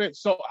was looking at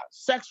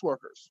sex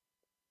workers.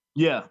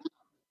 Yeah.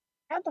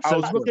 I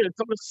was looking at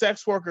some of the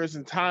sex workers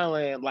in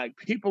Thailand. Like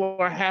people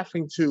are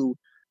having to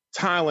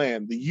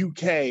Thailand, the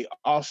UK,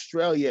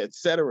 Australia,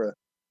 etc.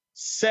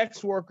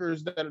 Sex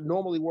workers that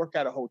normally work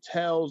out of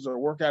hotels or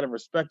work out of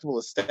respectable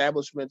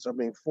establishments are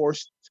being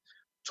forced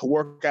to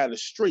work out of the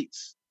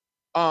streets.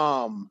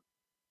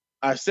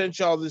 I sent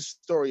y'all this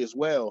story as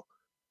well.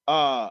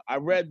 I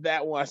read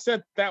that one. I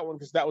sent that one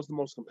because that was the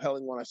most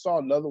compelling one. I saw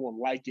another one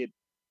like it.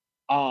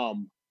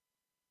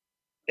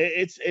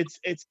 It's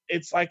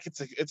like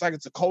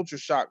it's a culture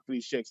shock for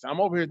these chicks. I'm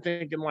over here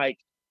thinking like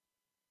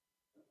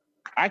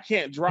I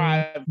can't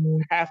drive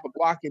half a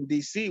block in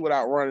DC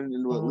without running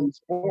into at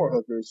least 4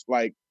 hookers.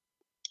 Like,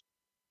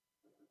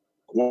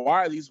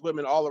 why are these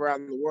women all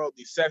around the world,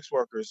 these sex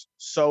workers,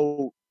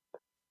 so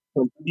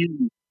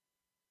confused?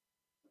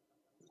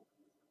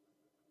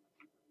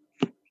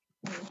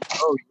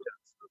 Oh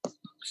yeah.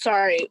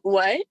 Sorry,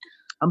 what?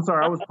 I'm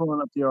sorry, I was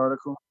pulling up the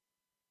article.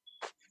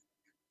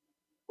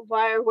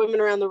 Why are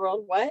women around the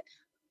world what?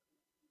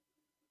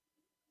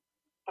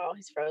 Oh,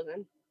 he's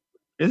frozen.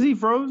 Is he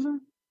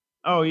frozen?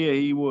 Oh yeah,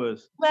 he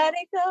was. Let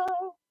it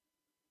go.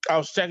 I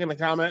was checking the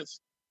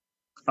comments.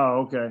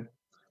 Oh, okay.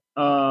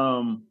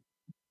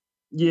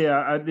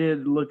 Yeah, I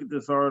did look at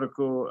this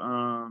article.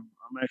 I'm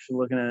actually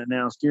looking at it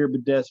now. Scared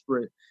but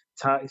desperate,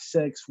 Thai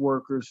sex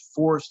workers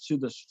forced to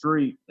the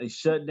street. They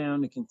shut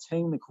down to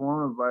contain the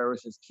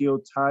coronavirus has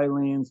killed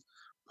Thailand's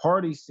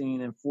party scene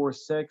and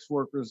forced sex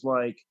workers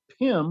like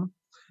Pim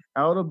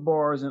out of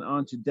bars and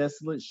onto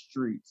desolate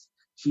streets.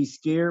 She's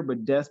scared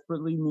but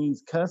desperately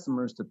needs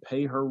customers to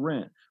pay her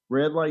rent.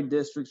 Red light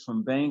districts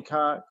from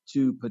Bangkok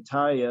to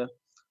Pattaya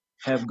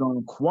have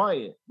gone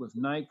quiet, with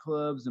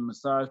nightclubs and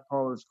massage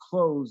parlors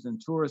closed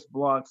and tourists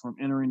blocked from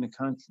entering the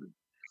country.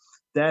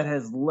 That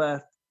has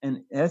left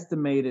an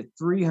estimated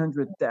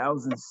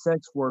 300,000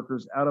 sex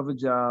workers out of a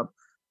job,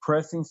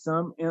 pressing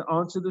some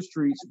onto the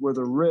streets where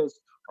the risks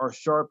are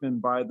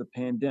sharpened by the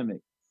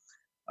pandemic.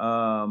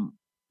 Bro,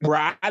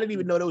 I didn't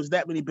even know there was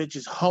that many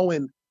bitches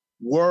hoeing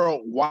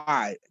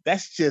worldwide.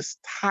 That's just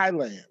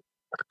Thailand.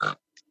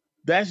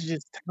 That's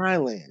just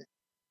Thailand.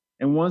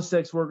 And one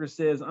sex worker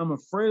says, I'm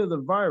afraid of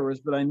the virus,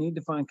 but I need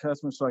to find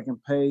customers so I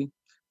can pay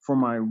for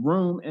my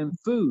room and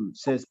food,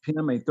 says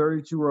Pim, a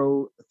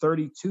 32-year-old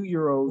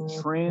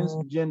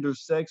transgender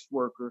sex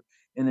worker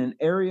in an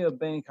area of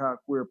Bangkok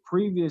where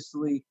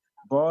previously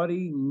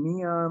bawdy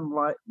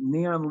neon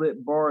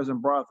lit bars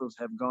and brothels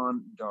have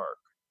gone dark.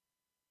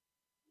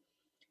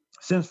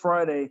 Since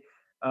Friday,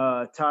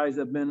 Thais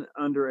have been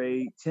under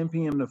a 10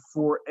 p.m. to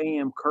 4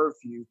 a.m.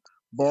 curfew.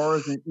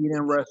 Bars and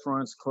eat-in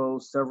restaurants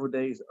closed several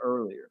days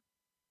earlier.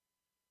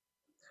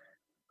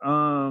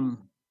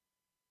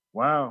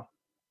 Wow.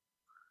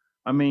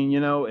 I mean,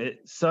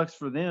 it sucks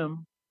for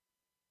them.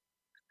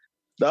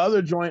 The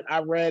other joint I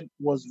read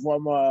was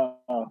from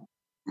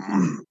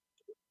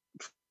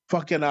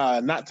fucking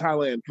not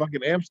Thailand,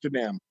 fucking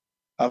Amsterdam,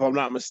 if I'm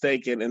not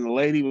mistaken. And the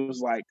lady was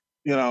like,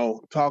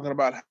 talking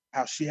about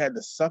how she had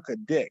to suck a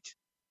dick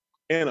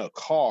in a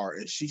car,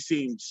 and she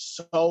seemed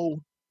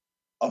so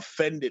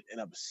offended and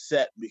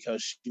upset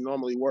because she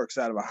normally works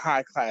out of a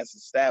high class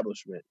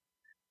establishment.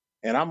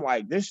 And I'm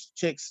like, this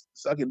chick's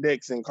sucking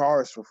dicks in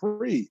cars for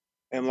free.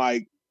 And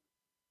like,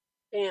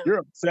 Damn. You're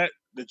upset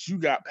that you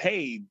got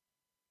paid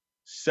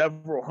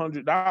several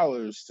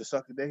 $100s to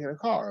suck a dick in a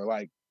car.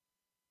 Like,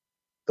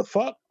 the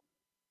fuck?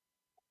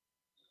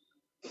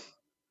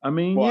 I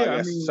mean, well, yeah, I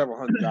guess several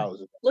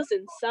 $100s.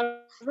 Listen,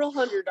 several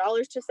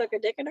 $100s to suck a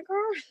dick in a car?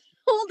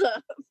 Hold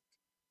up.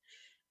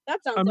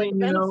 That sounds like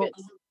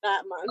benefits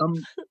that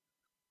month.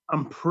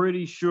 I'm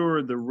pretty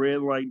sure the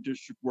red light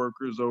district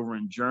workers over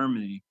in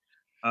Germany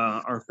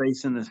are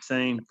facing the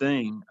same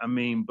thing. I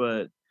mean,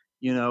 but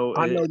I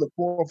know the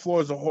 4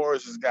 floors of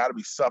horrors has got to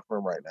be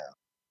suffering right now.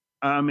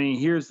 I mean,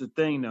 here's the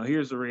thing, though.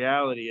 Here's the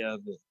reality of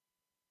it.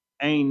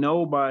 Ain't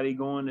nobody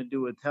going to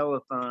do a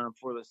telethon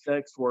for the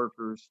sex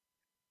workers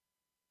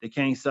that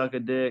can't suck a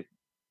dick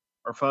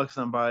or fuck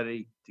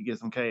somebody to get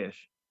some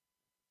cash.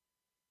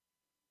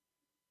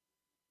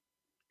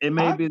 It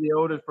may be the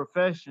oldest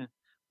profession,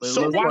 but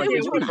so why would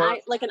you do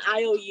like an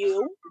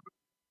IOU?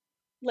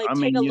 Like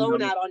take a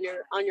loan out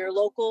on your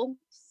local.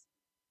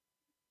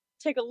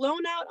 Take a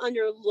loan out on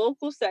your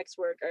local sex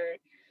worker.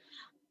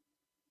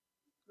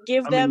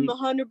 Give them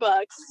 $100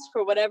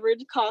 for whatever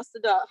it costs,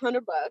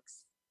 $100.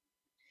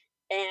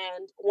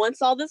 And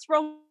once all this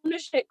Rona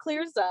shit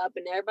clears up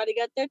and everybody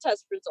got their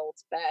test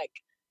results back,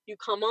 you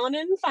come on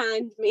and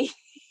find me.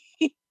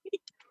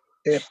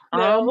 If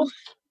I'm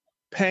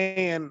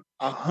paying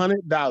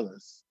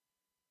 $100,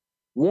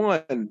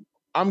 one,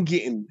 I'm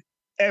getting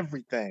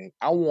everything.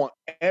 I want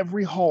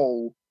every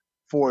hole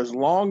for as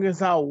long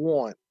as I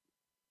want,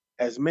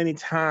 as many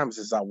times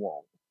as I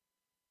want.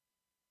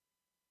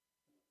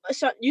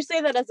 You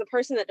say that as a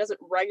person that doesn't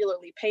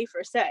regularly pay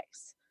for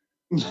sex.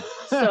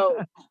 So,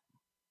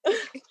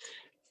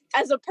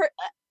 as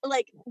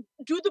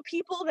do the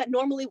people that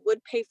normally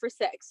would pay for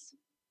sex,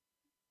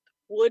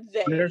 would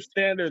they? Their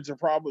standards are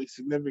probably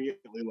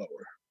significantly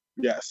lower.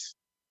 Yes.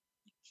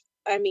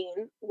 I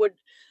mean,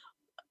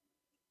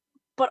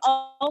 but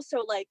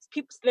also like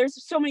people.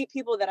 There's so many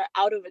people that are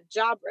out of a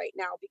job right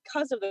now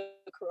because of the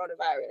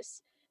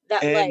coronavirus.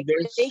 That like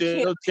they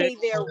can't pay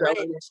their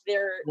rent,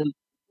 their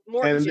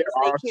mortgages,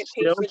 they can't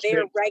pay for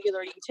their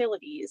regular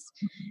utilities.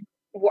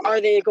 Are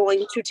they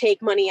going to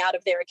take money out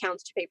of their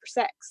accounts to pay for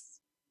sex?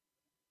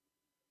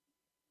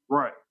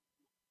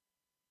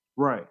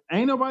 Right.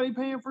 Ain't nobody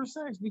paying for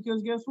sex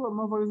because guess what?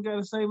 Motherfuckers got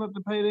to save up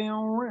to pay their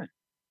own rent.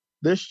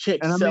 This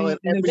chick selling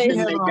everything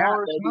they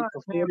got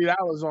for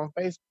 $40 on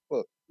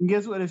Facebook. And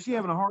guess what? If she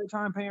having a hard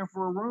time paying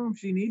for a room,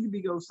 she needs to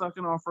be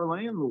sucking off her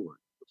landlord.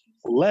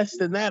 Less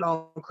than that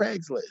on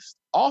Craigslist.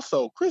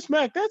 Also, Chris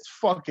Mack, that's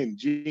fucking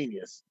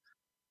genius.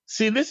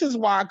 See, this is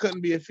why I couldn't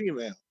be a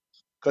female.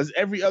 Because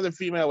every other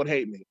female would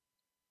hate me.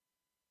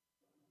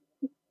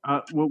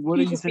 What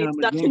are you saying?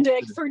 Sucking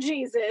dick for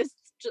Jesus.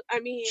 I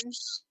mean,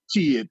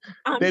 shit.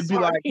 They'd be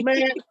like,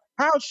 man,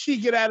 how'd she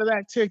get out of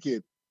that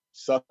ticket?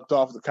 Sucked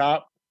off the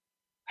cop.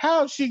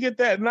 How'd she get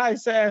that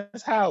nice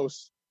ass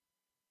house?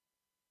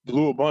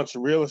 Blew a bunch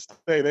of real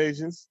estate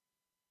agents.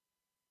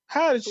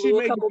 How did she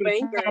make it to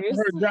the top of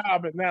her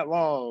job in that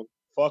long?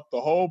 Fuck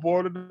the whole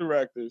board of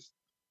directors.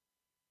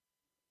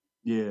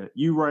 Yeah,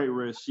 you're right,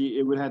 Rich.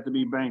 It would have to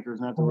be bankers,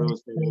 not the real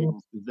estate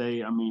agents, because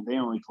they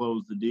only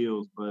close the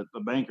deals, but the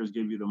bankers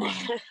give you the money.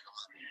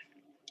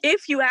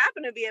 If you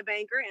happen to be a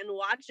banker and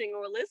watching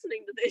or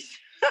listening to this,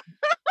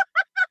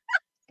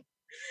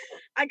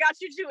 I got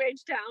you too,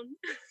 H-Town.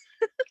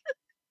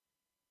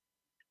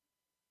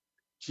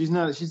 She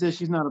said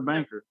she's not a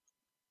banker.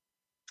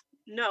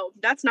 No,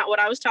 that's not what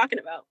I was talking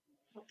about.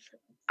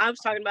 I was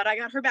talking about I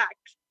got her back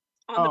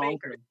on the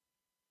banker. Okay.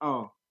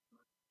 Oh.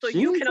 So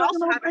you can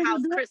also have a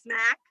house, Chris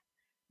Mack.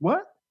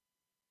 What?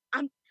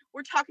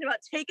 We're talking about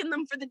taking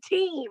them for the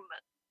team.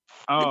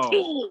 Oh. The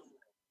team.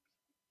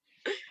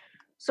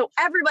 So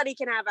everybody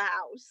can have a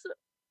house.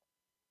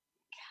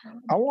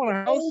 I want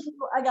a house.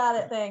 I got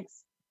it,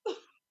 thanks.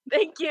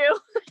 Thank you.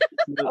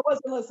 I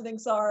wasn't listening,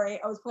 sorry.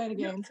 I was playing a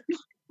game.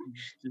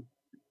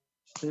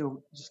 Stay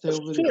over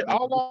there.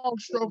 How long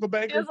stroke a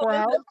banker for a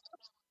house?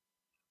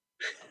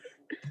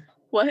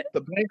 What?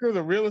 The banker,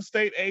 the real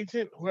estate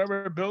agent,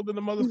 whoever building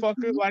the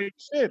motherfucker, like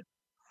shit.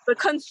 The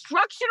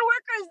construction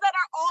workers that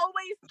are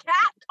always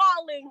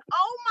catcalling.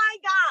 Oh my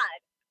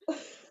God.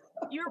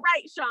 You're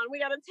right, Sean. We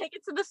got to take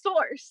it to the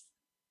source.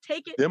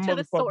 Take it Them to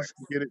the motherfuckers source.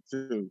 can get it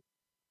too.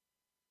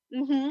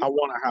 Mm-hmm. I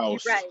want a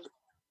house. You're right.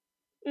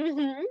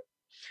 Mm-hmm.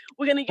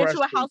 We're going to get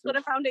you a house with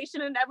a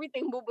foundation and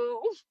everything,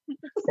 boo-boo.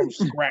 From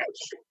scratch.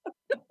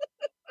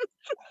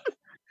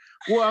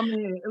 Well, I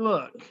mean,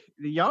 look,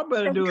 y'all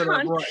better do it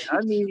up right.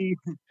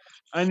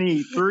 I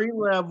need 3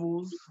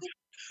 levels.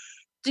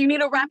 Do you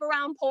need a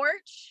wraparound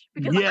porch?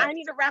 Because yes. I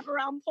need a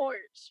wraparound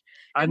porch.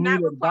 I and need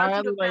that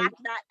requires you to lake. back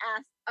that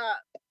ass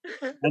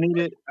up.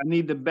 I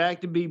need the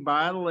back to be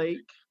by the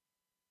lake.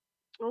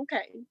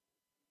 Okay.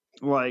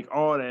 Like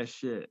all that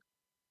shit.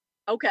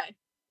 Okay.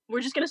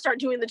 We're just going to start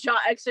doing the jaw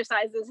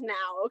exercises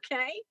now,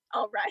 okay?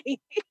 All right.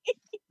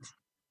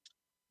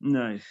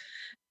 Nice.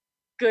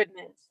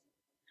 Goodness.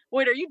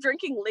 Wait, are you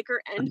drinking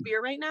liquor and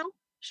beer right now,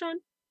 Sean?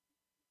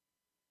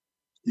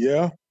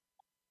 Yeah.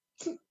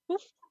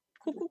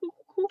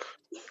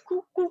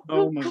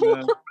 Oh my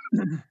God.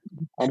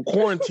 I'm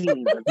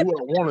quarantined. I do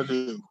what I want to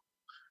do.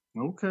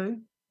 Okay.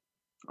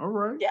 All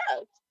right. Yeah.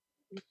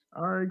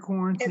 All right,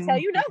 quarantine. Can't tell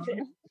you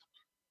nothing.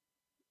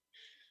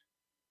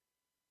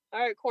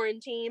 All right,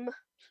 quarantine.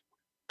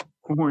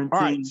 All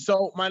right.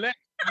 So my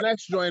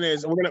next joint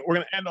is we're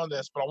gonna end on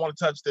this, but I want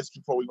to touch this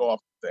before we go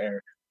off the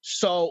air.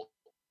 So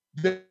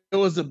there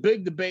was a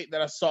big debate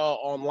that I saw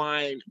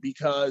online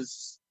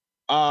because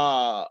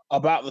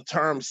about the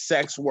term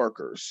sex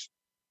workers.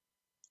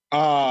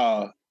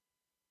 Like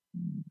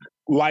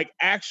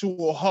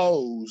actual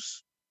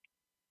hoes.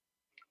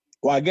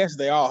 Well, I guess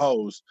they are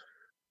hoes.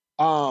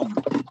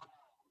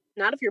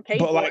 Not if you're paid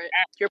for it.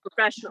 If you're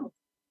professional.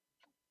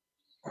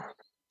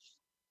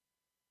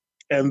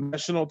 And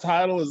professional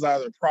title is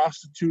either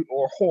prostitute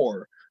or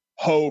whore.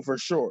 Hoe for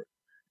short.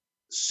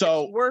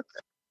 So worker.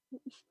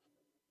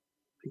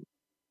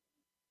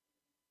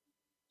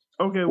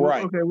 Okay,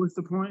 right. Okay, what's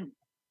the point?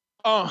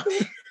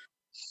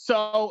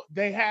 So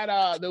they had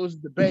there was a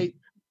debate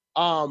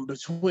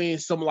between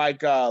some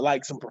like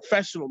some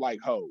professional like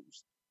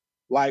hoes,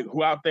 like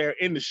who out there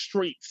in the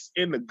streets,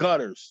 in the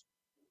gutters,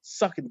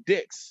 sucking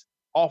dicks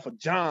off of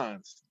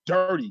Johns,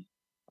 dirty,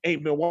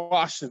 ain't been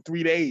washed in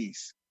 3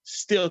 days,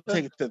 still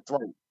taking it to the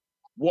throat.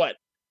 What?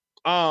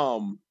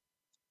 And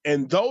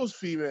those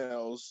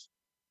females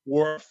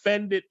were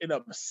offended and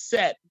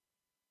upset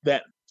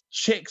that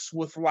chicks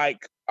with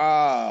like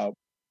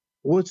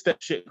what's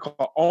that shit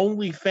called?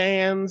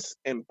 OnlyFans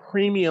and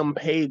premium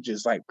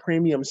pages, like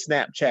premium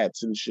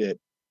Snapchats and shit.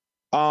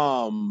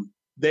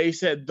 They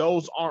said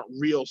those aren't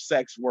real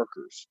sex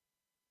workers.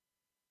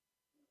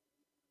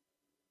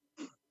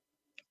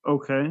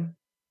 Okay.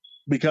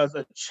 Because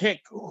a chick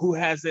who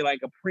has a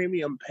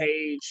premium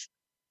page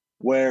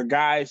where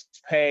guys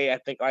pay, I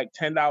think like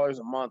 $10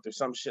 a month or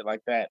some shit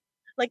like that.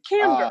 Like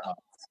cam girl.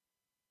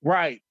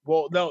 Right.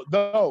 Well,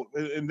 no.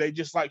 And they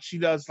just like, she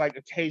does like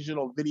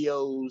occasional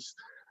videos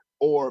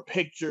or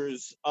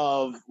pictures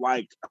of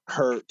like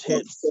her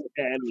tits,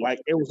 and like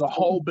it was a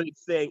whole big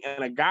thing.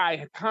 And a guy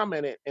had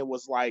commented and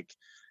was like,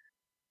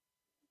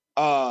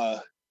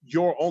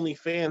 your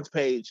OnlyFans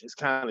page is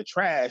kind of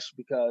trash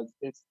because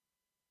it's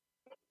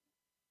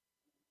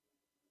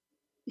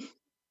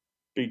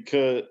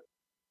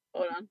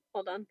Hold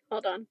on.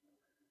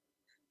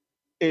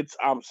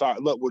 I'm sorry.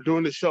 Look, we're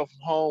doing the show from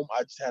home.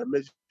 I just had a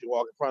midget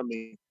walk in front of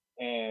me,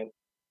 and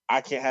I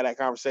can't have that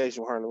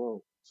conversation with her in the room.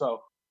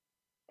 So,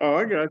 oh,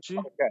 I got you.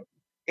 Okay.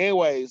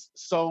 Anyways,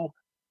 so,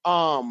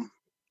 and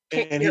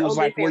he was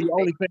like, "Well, your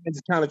OnlyFans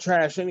is kind of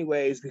trash,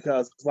 anyways,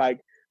 because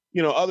like,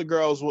 you know, other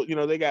girls will, you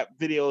know, they got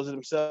videos of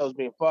themselves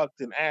being fucked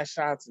and ass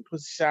shots and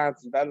pussy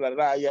shots and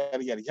yada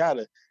yada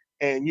yada,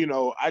 and you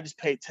know, I just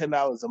pay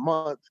 $10 a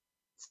month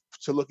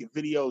to look at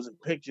videos and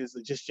pictures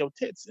of just your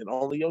tits and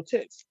only your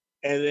tits."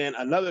 And then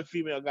another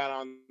female got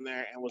on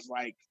there and was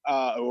like,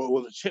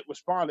 well, the chick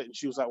responded and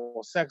she was like,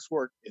 well, sex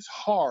work is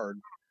hard.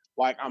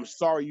 Like, I'm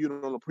sorry you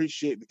don't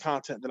appreciate the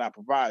content that I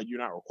provide. You're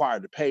not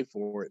required to pay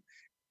for it.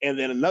 And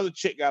then another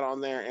chick got on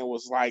there and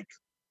was like,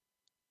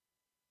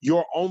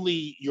 your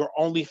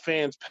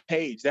OnlyFans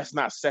page, that's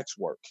not sex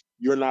work.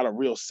 You're not a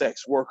real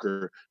sex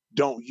worker.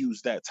 Don't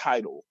use that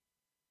title.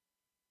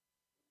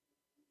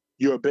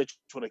 You're a bitch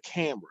with a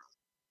camera.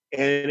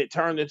 And it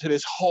turned into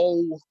this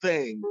whole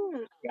thing.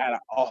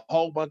 Got a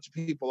whole bunch of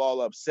people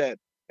all upset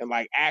and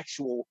like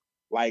actual,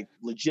 like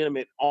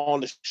legitimate on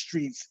the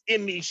streets,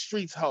 in these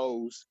streets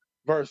hoes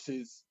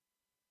versus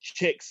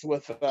chicks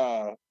with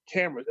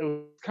cameras. It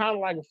was kind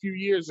of like a few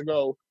years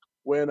ago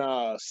when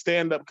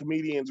stand-up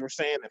comedians were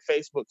saying that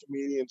Facebook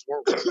comedians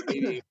weren't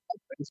comedians,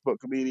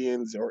 Facebook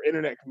comedians or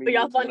internet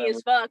comedians. But y'all funny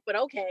as fuck, but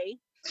okay.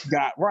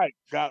 Got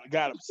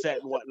upset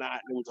and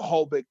whatnot. And it was a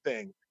whole big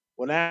thing.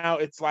 Well, now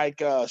it's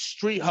like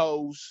street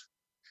hoes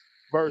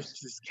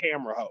versus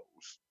camera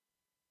hoes.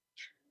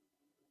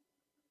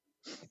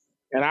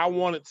 And I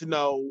wanted to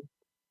know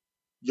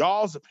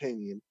y'all's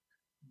opinion.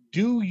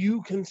 Do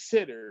you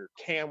consider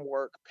cam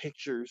work,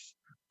 pictures,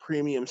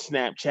 premium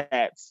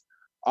Snapchats,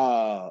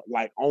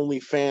 like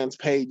OnlyFans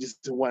pages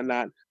and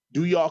whatnot.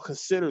 Do y'all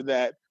consider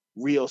that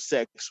real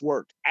sex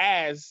work?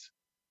 As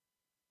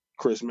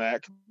Chris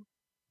Mack,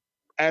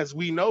 as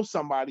we know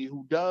somebody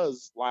who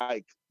does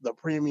like the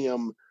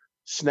premium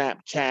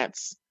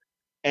Snapchats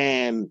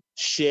and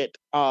shit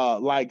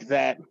like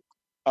that.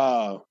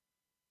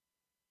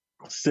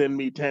 Send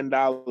me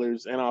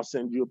 $10 and I'll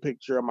send you a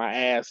picture of my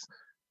ass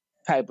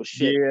type of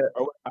shit. Yeah,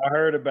 I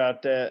heard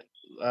about that.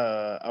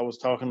 I was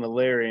talking to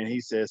Larry and he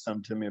said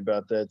something to me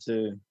about that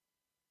too.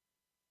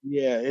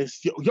 Yeah,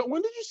 it's yo.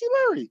 When did you see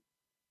Larry?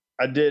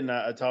 I didn't.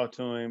 I talked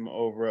to him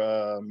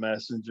over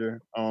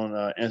Messenger on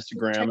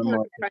Instagram.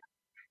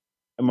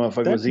 That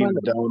motherfucker was eating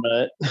a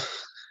donut.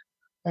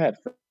 That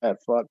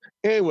fuck.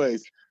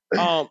 Anyways,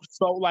 so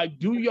like,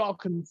 do y'all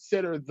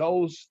consider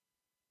those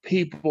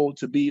people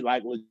to be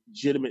like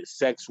legitimate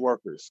sex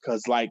workers?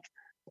 Because like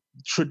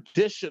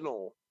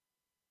traditionally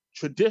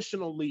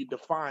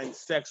defined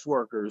sex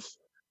workers,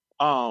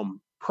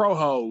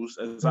 pro-hoes,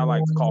 as I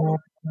like to call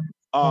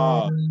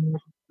them,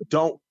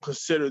 don't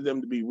consider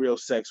them to be real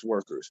sex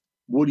workers.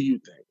 What do you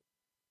think?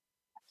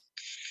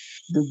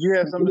 Did you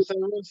have something to say,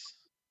 Liz?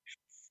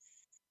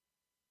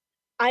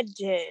 I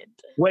did.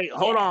 Wait,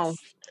 hold on.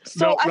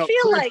 So I feel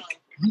Chris, like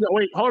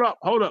wait, hold up,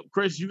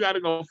 Chris. You got to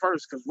go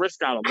first because Riss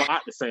got a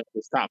lot to say on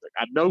this topic.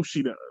 I know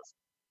she does.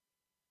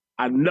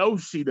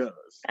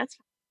 that's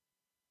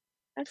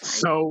fine.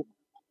 So,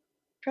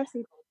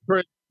 Proceed.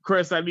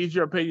 Chris, I need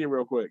your opinion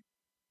real quick.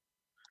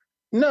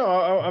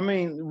 No, I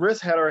mean, Riss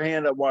had her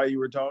hand up while you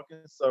were talking,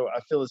 so I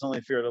feel it's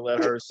only fair to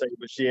let her say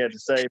what she had to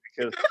say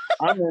because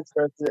I'm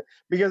interested.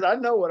 Because I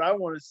know what I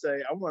want to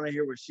say. I want to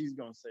hear what she's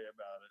going to say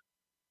about it.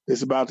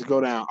 It's about to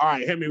go down. All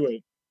right, hit me with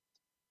it.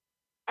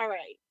 All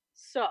right.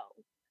 So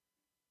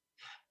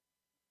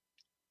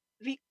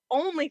the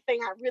only thing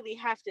I really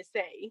have to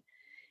say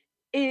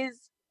is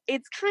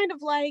it's kind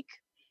of like,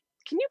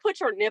 can you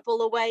put your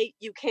nipple away,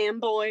 you can,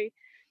 boy?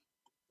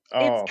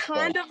 Oh, it's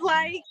kind of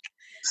like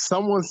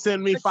someone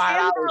send me $5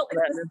 for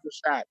that nipple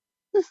shot.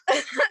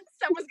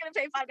 Someone's gonna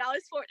pay $5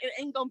 for it. It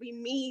ain't gonna be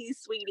me,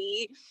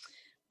 sweetie.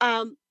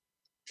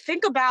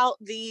 Think about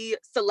the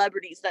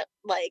celebrities that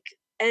like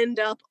end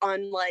up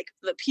on like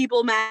the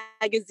People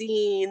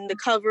magazine, the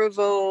cover of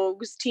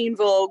Vogue's, Teen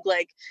Vogue,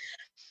 like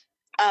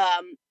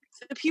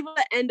the people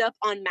that end up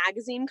on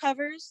magazine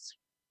covers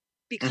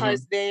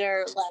because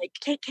they're like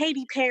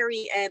Katy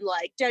Perry and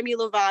like Demi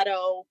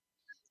Lovato,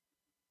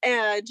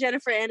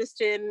 Jennifer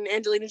Aniston,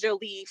 Angelina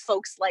Jolie,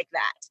 folks like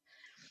that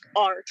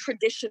are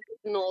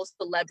traditional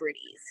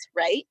celebrities,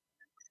 right?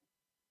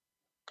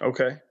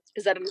 Okay.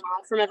 Is that a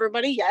nod from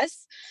everybody?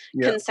 Yes.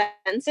 Yep.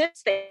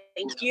 Consensus.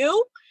 Thank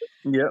you.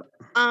 Yep.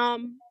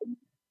 And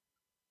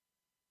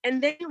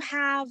then you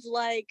have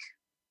like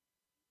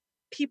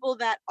people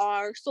that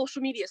are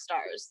social media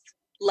stars,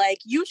 like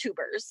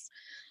YouTubers.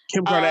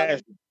 Kim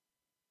Kardashian.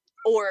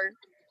 Or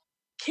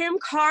Kim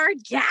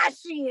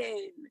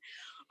Kardashian,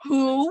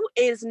 who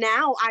is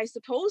now, I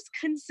suppose,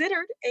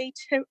 considered a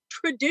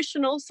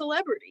traditional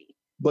celebrity.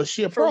 But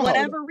she for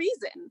whatever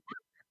reason.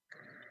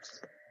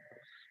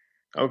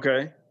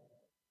 Okay.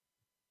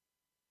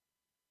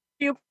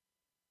 You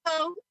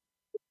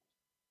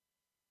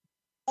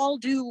all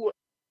do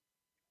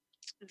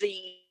the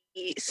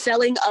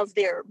selling of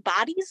their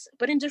bodies,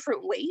 but in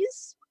different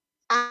ways.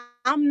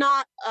 I'm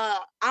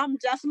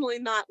definitely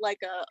not like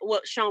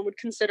what Sean would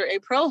consider a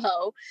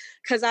pro-ho,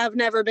 because I've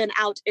never been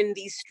out in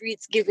these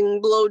streets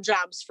giving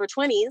blowjobs for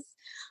 20s.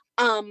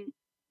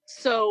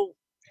 So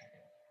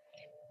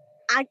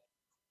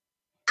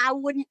I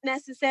wouldn't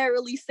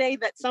necessarily say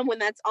that someone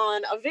that's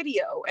on a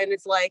video and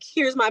it's like,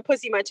 here's my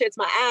pussy, my tits,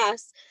 my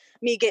ass,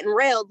 me getting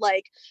railed,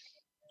 like,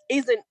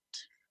 isn't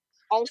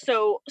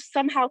also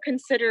somehow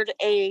considered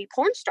a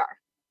porn star.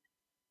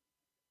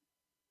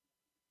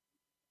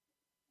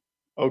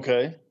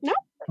 Okay. No.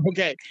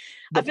 Okay.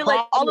 I feel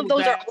like all of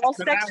those are all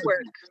sex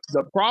work.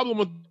 The problem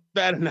with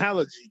that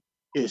analogy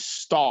is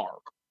star.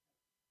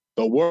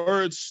 The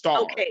word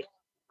star. Okay.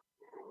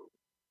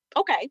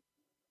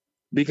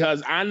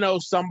 Because I know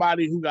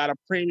somebody who got a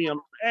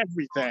premium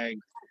everything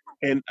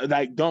and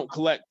like don't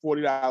collect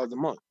 $40 a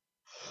month.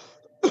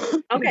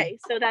 Okay,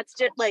 so that's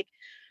just like,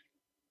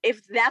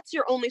 if that's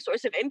your only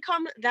source of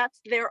income,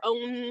 that's their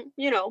own,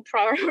 their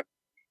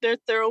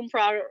own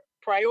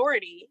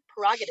priority,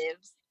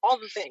 prerogatives, all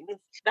the things.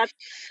 That's,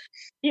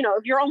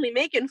 if you're only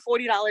making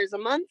 $40 a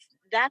month,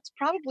 that's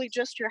probably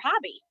just your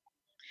hobby.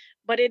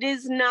 But it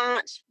is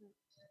not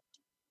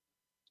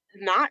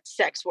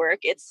sex work.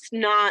 It's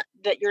not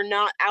that you're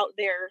not out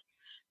there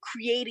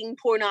creating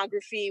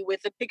pornography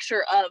with a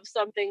picture of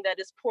something that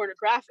is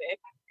pornographic.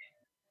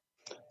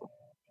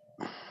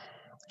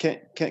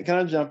 Can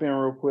I jump in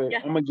real quick?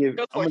 Yeah, I'm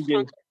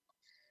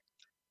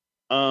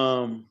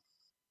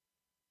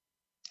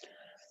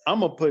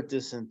gonna put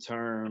this in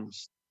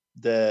terms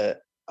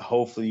that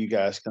hopefully you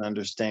guys can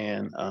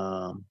understand.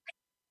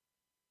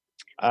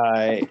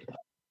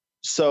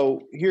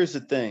 So here's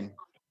the thing.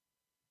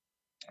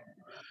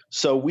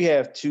 So we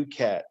have 2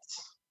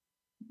 cats.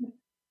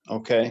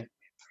 Okay.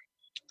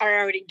 I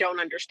already don't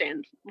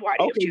understand. Why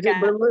do you have Okay, two cats?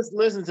 but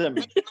listen to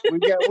me.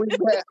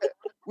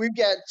 We've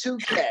got two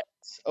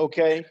cats.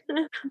 Okay,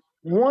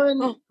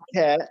 one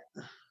cat.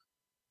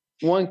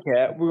 We're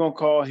gonna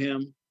call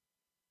him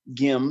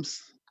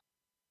Gims.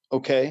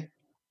 Okay,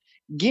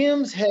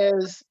 Gims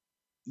has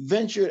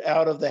ventured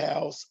out of the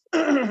house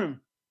and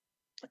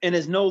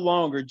is no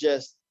longer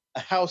just a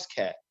house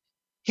cat.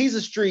 He's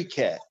a street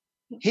cat.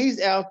 He's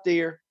out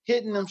there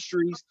hitting them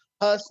streets,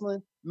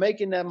 hustling,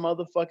 making that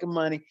motherfucking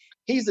money.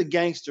 He's a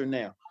gangster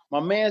now. My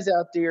man's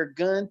out there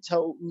gun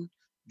toting,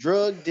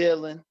 drug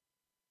dealing,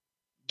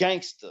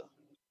 gangster.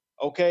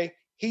 Okay?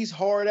 He's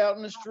hard out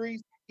in the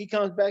streets. He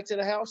comes back to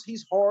the house.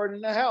 He's hard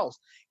in the house.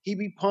 He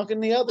be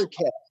punking the other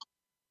cat.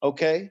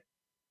 Okay?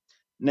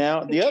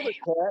 Now, the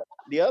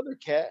other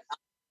cat,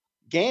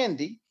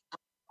 Gandhi,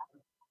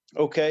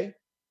 okay,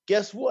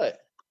 guess what?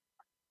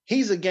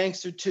 He's a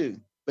gangster too,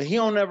 but he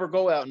don't ever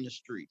go out in the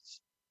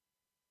streets.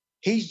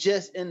 He's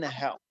just in the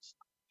house.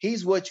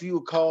 He's what you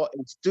would call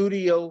a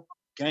studio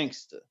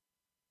gangster.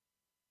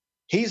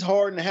 He's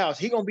hard in the house.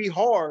 He gonna be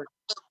hard,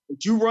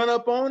 but you run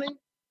up on him,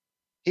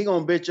 he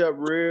gonna bitch up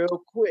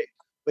real quick.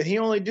 But he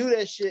only do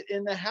that shit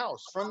in the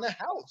house, from the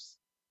house.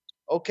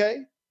 Okay?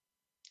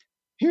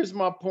 Here's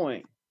my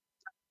point.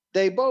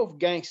 They both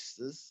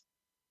gangsters.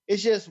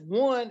 It's just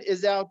one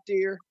is out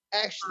there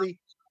actually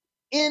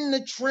in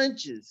the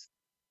trenches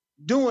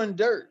doing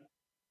dirt.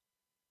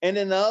 And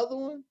then the other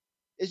one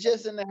is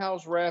just in the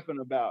house rapping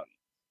about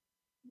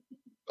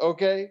it.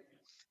 Okay?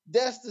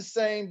 That's the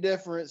same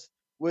difference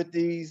with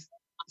these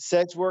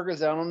sex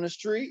workers out on the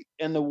street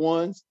and the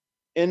ones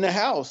in the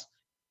house.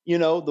 You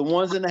know, the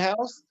ones in the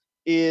house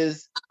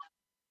is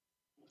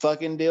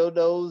fucking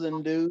dildos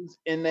and dudes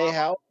in their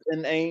house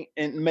and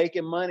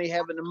making money,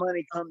 having the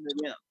money come to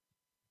them.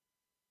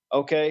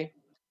 Okay?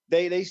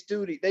 They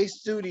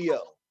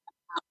studio.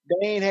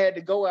 They ain't had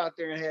to go out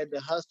there and had to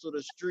hustle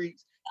the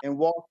streets and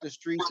walk the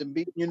streets and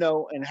be, and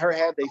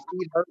have their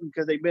feet hurting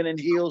because they've been in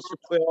heels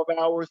for 12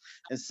 hours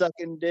and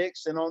sucking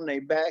dicks and on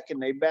their back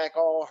and they back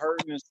all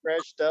hurting and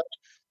scratched up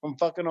from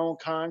fucking on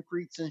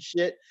concretes and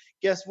shit.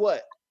 Guess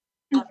what?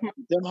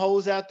 Them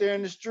hoes out there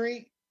in the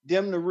street,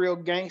 them the real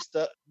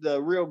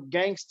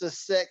gangster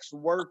sex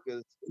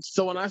workers.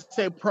 So when I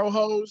say pro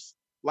hoes,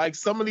 like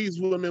some of these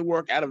women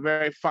work at a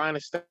very fine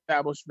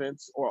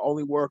establishments or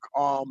only work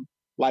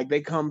like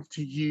they come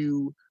to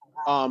you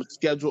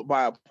scheduled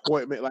by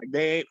appointment. Like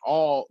they ain't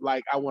all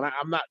like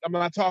I'm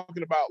not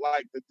talking about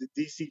like the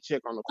DC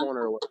chick on the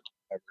corner or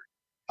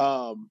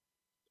whatever.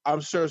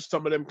 I'm sure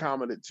some of them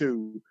commented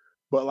too,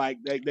 but like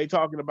they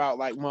talking about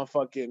like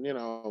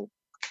motherfucking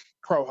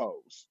pro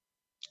hoes.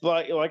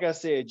 Like I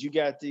said, you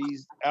got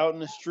these out in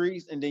the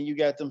streets, and then you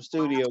got them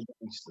studio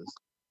gangsters.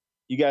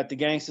 You got the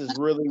gangsters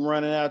really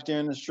running out there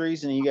in the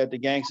streets, and you got the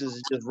gangsters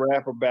that just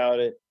rap about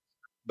it,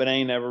 but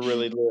ain't never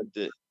really lived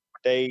it.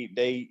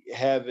 They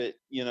have it,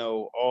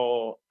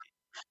 all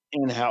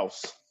in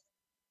house,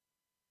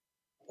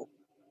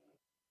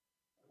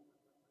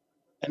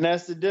 and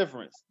that's the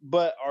difference.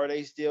 But are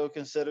they still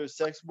considered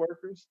sex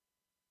workers?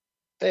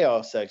 They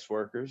all sex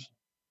workers.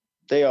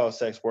 They all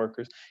sex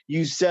workers.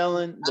 You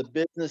selling the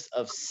business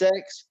of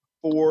sex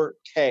for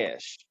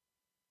cash.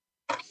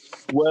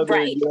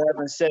 Whether you're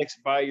having sex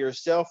by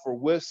yourself or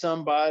with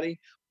somebody,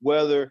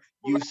 whether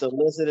you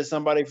solicited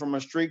somebody from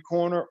a street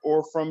corner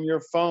or from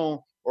your phone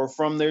or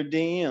from their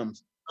DMs,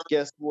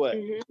 guess what?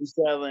 You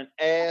selling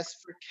ass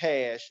for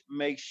cash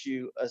makes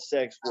you a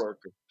sex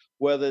worker.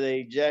 Whether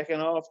they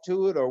jacking off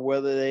to it or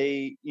whether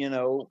they,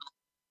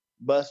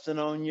 busting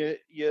on your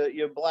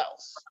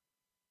blouse.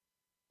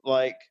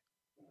 Like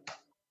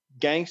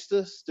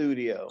Gangsta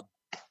Studio.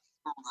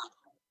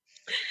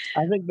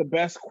 I think the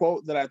best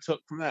quote that I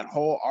took from that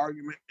whole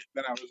argument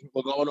that I was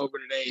going over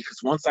today,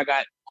 because once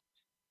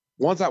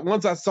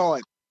I saw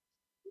it,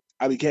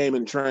 I became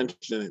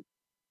entrenched in it.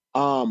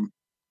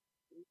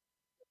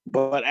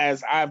 But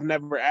as I've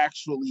never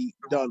actually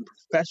done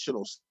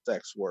professional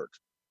sex work,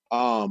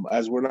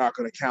 as we're not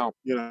going to count,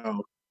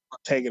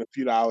 taking a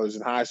few dollars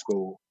in high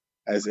school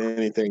as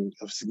anything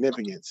of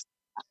significance.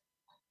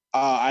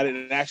 I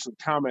didn't actually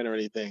comment or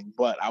anything,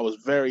 but I was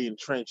very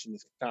entrenched in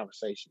this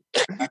conversation.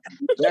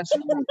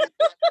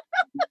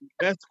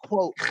 Best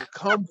quote to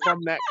come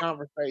from that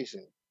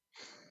conversation,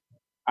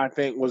 I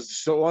think,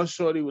 was one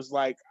shorty was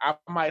like, I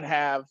might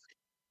have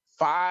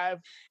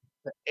 5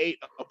 to 8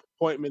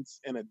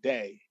 appointments in a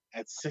day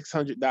at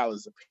 $600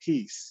 a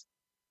piece.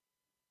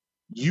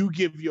 You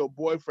give your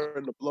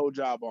boyfriend a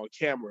blowjob on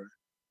camera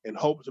and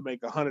hope to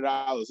make $100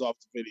 off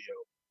the video.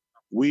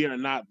 We are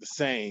not the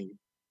same.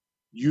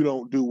 You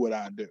don't do what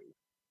I do.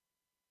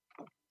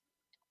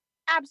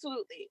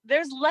 Absolutely.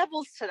 There's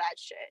levels to that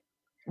shit.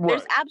 Right.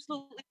 There's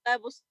absolutely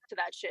levels to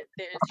that shit.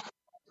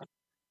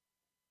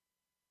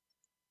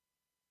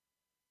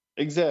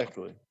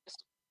 Exactly.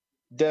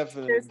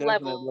 Definitely. There's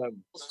levels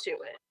to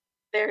it.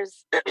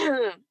 There's,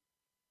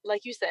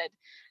 like you said,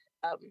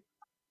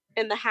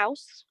 in the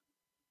house.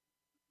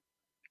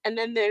 And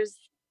then there's,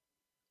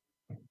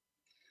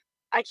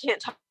 I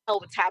can't talk tell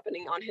what's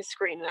happening on his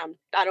screen, and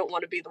I don't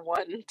want to be the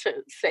one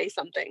to say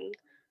something.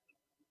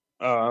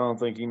 I don't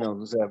think he knows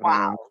what's happening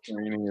on the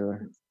screen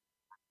either.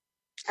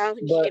 I don't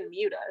think he can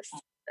mute us.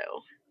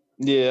 So.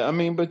 Yeah, I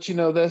mean, but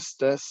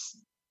that's.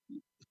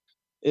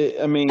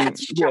 I mean,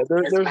 there's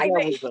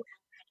levels of it.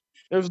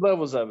 There's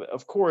levels of it.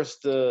 Of course,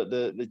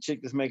 the chick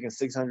that's making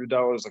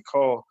 $600 a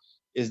call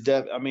is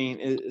I mean,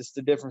 it's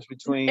the difference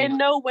between. In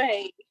no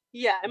way,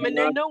 yeah. I mean,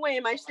 in no way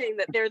am I saying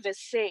that they're the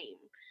same.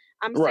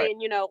 I'm saying,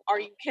 are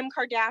you Kim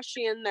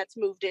Kardashian that's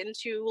moved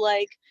into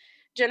like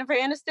Jennifer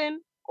Aniston,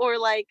 or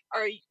like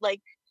are you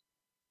like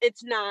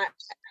it's not.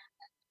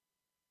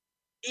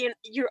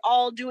 You're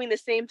all doing the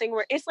same thing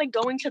where it's like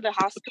going to the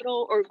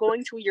hospital or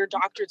going to your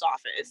doctor's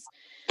office.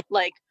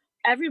 Like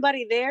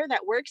everybody there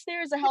that works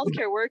there is a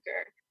healthcare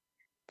worker,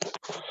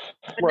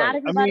 but not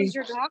everybody's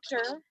your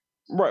doctor.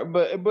 Right,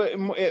 but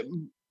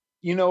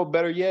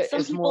better yet, some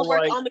it's people more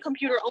work like on the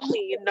computer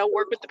only and no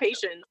work with the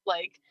patient.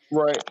 Like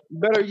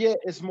better yet,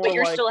 it's more. But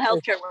you're like still a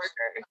healthcare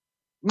worker.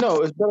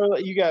 No, it's better.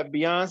 You got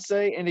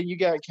Beyonce and then you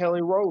got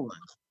Kelly Rowland.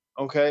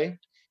 Okay,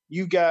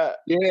 you got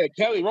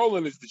Kelly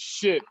Rowland is the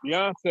shit.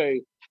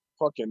 Beyonce,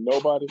 fucking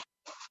nobody.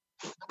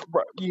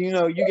 You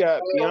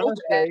got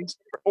Beyonce,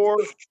 or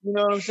you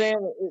know what I'm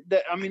saying?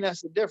 I mean,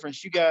 that's the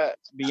difference. You got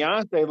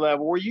Beyonce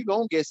level where you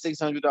gonna get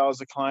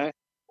 $600 a client,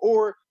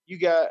 or you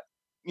got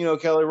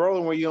Kelly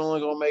Rowland where you only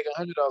gonna make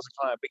 $100 a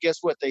client. But guess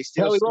what? They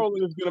still Kelly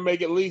Rowland is gonna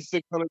make at least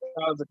 $600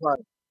 a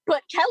client.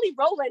 But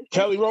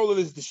Kelly Rowland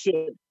is the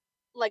shit.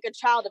 Like a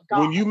child of God.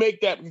 When you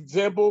make that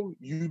example,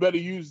 you better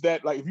use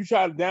that. Like if you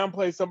try to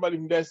downplay somebody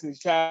from Destiny's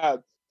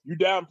Child, you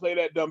downplay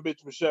that dumb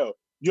bitch Michelle.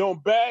 You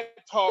don't bad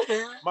talk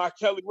my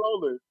Kelly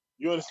Rowland.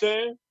 You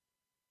understand?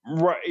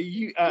 Right.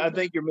 I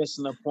think you're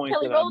missing the point.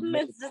 Kelly Rowland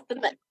is just the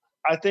next.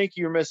 I think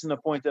you're missing the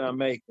point that I'm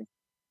making.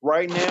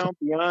 Right now,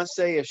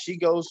 Beyonce, if she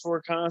goes for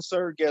a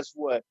concert, guess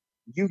what?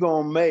 She's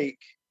gonna make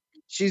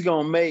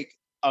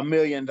 $1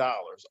 million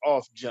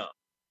off jump.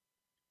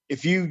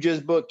 If you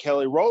just book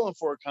Kelly Rowland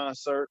for a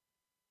concert,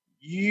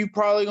 you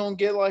probably gonna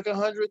get like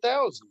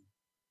 100,000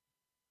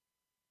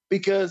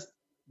 because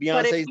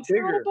Beyonce's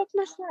bigger. Book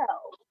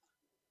Michelle.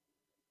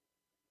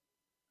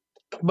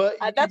 But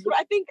that's what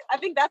I think. I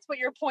think that's what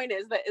your point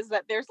is.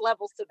 That there's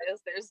levels to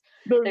this.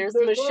 There's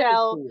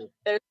Michelle,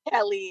 there's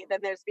Kelly, then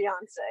there's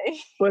Beyonce.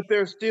 But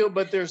there's still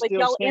like singers.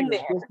 In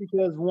there. Just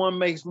because one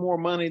makes more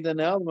money than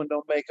the other one,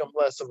 don't make them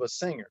less of a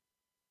singer.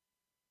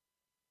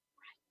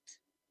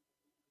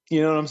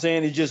 You know what I'm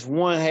saying? It's just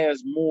one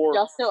has more.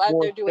 Y'all still out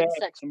there doing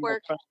sex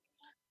work.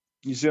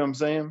 You see what I'm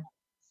saying?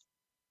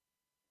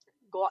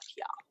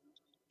 Gotcha.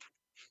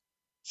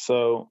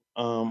 So,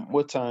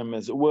 what time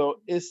is it? Well,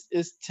 it's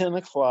 10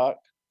 o'clock.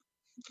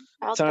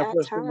 Time for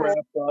us to wrap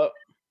up.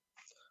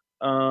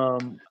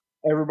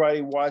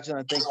 Everybody watching,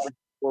 I think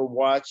we're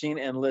watching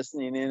and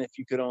listening in. If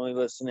you could only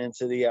listen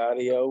into the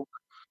audio,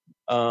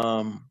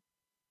 I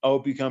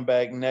hope you come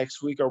back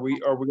next week. Are we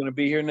going to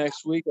be here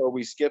next week? Or are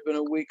we skipping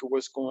a week, or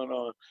what's going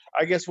on?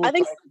 I guess we'll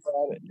talk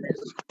about it.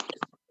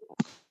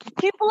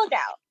 Keep a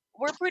lookout.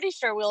 We're pretty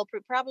sure we'll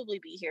probably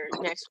be here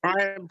next week.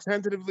 I am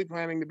tentatively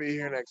planning to be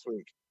here next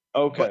week.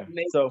 Okay,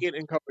 so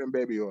and covered in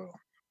baby oil.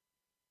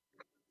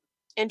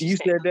 You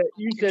said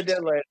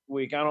that last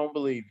week. I don't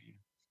believe you.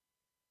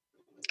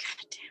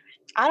 God damn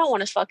it! I don't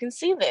want to fucking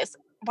see this.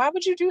 Why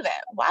would you do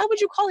that? Why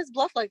would you call his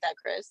bluff like that,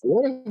 Chris?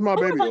 What is my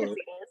baby oil?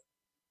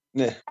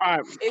 Yeah.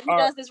 If he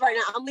does this right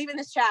now, I'm leaving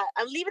this chat.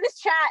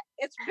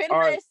 It's been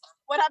Chris.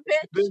 What up,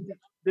 bitch?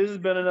 This has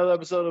been another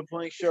episode of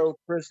Plank Show.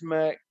 Chris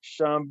Mack,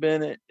 Sean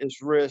Bennett,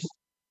 it's Risk.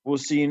 We'll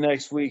see you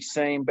next week.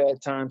 Same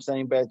bad time,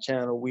 same bad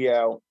channel. We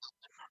out.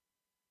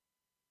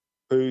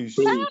 Peace.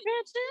 Bye, bitches.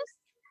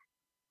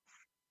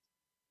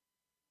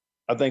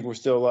 I think we're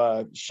still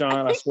live.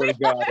 Sean, I swear to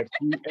God, if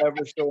you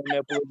ever show a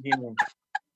nipple again,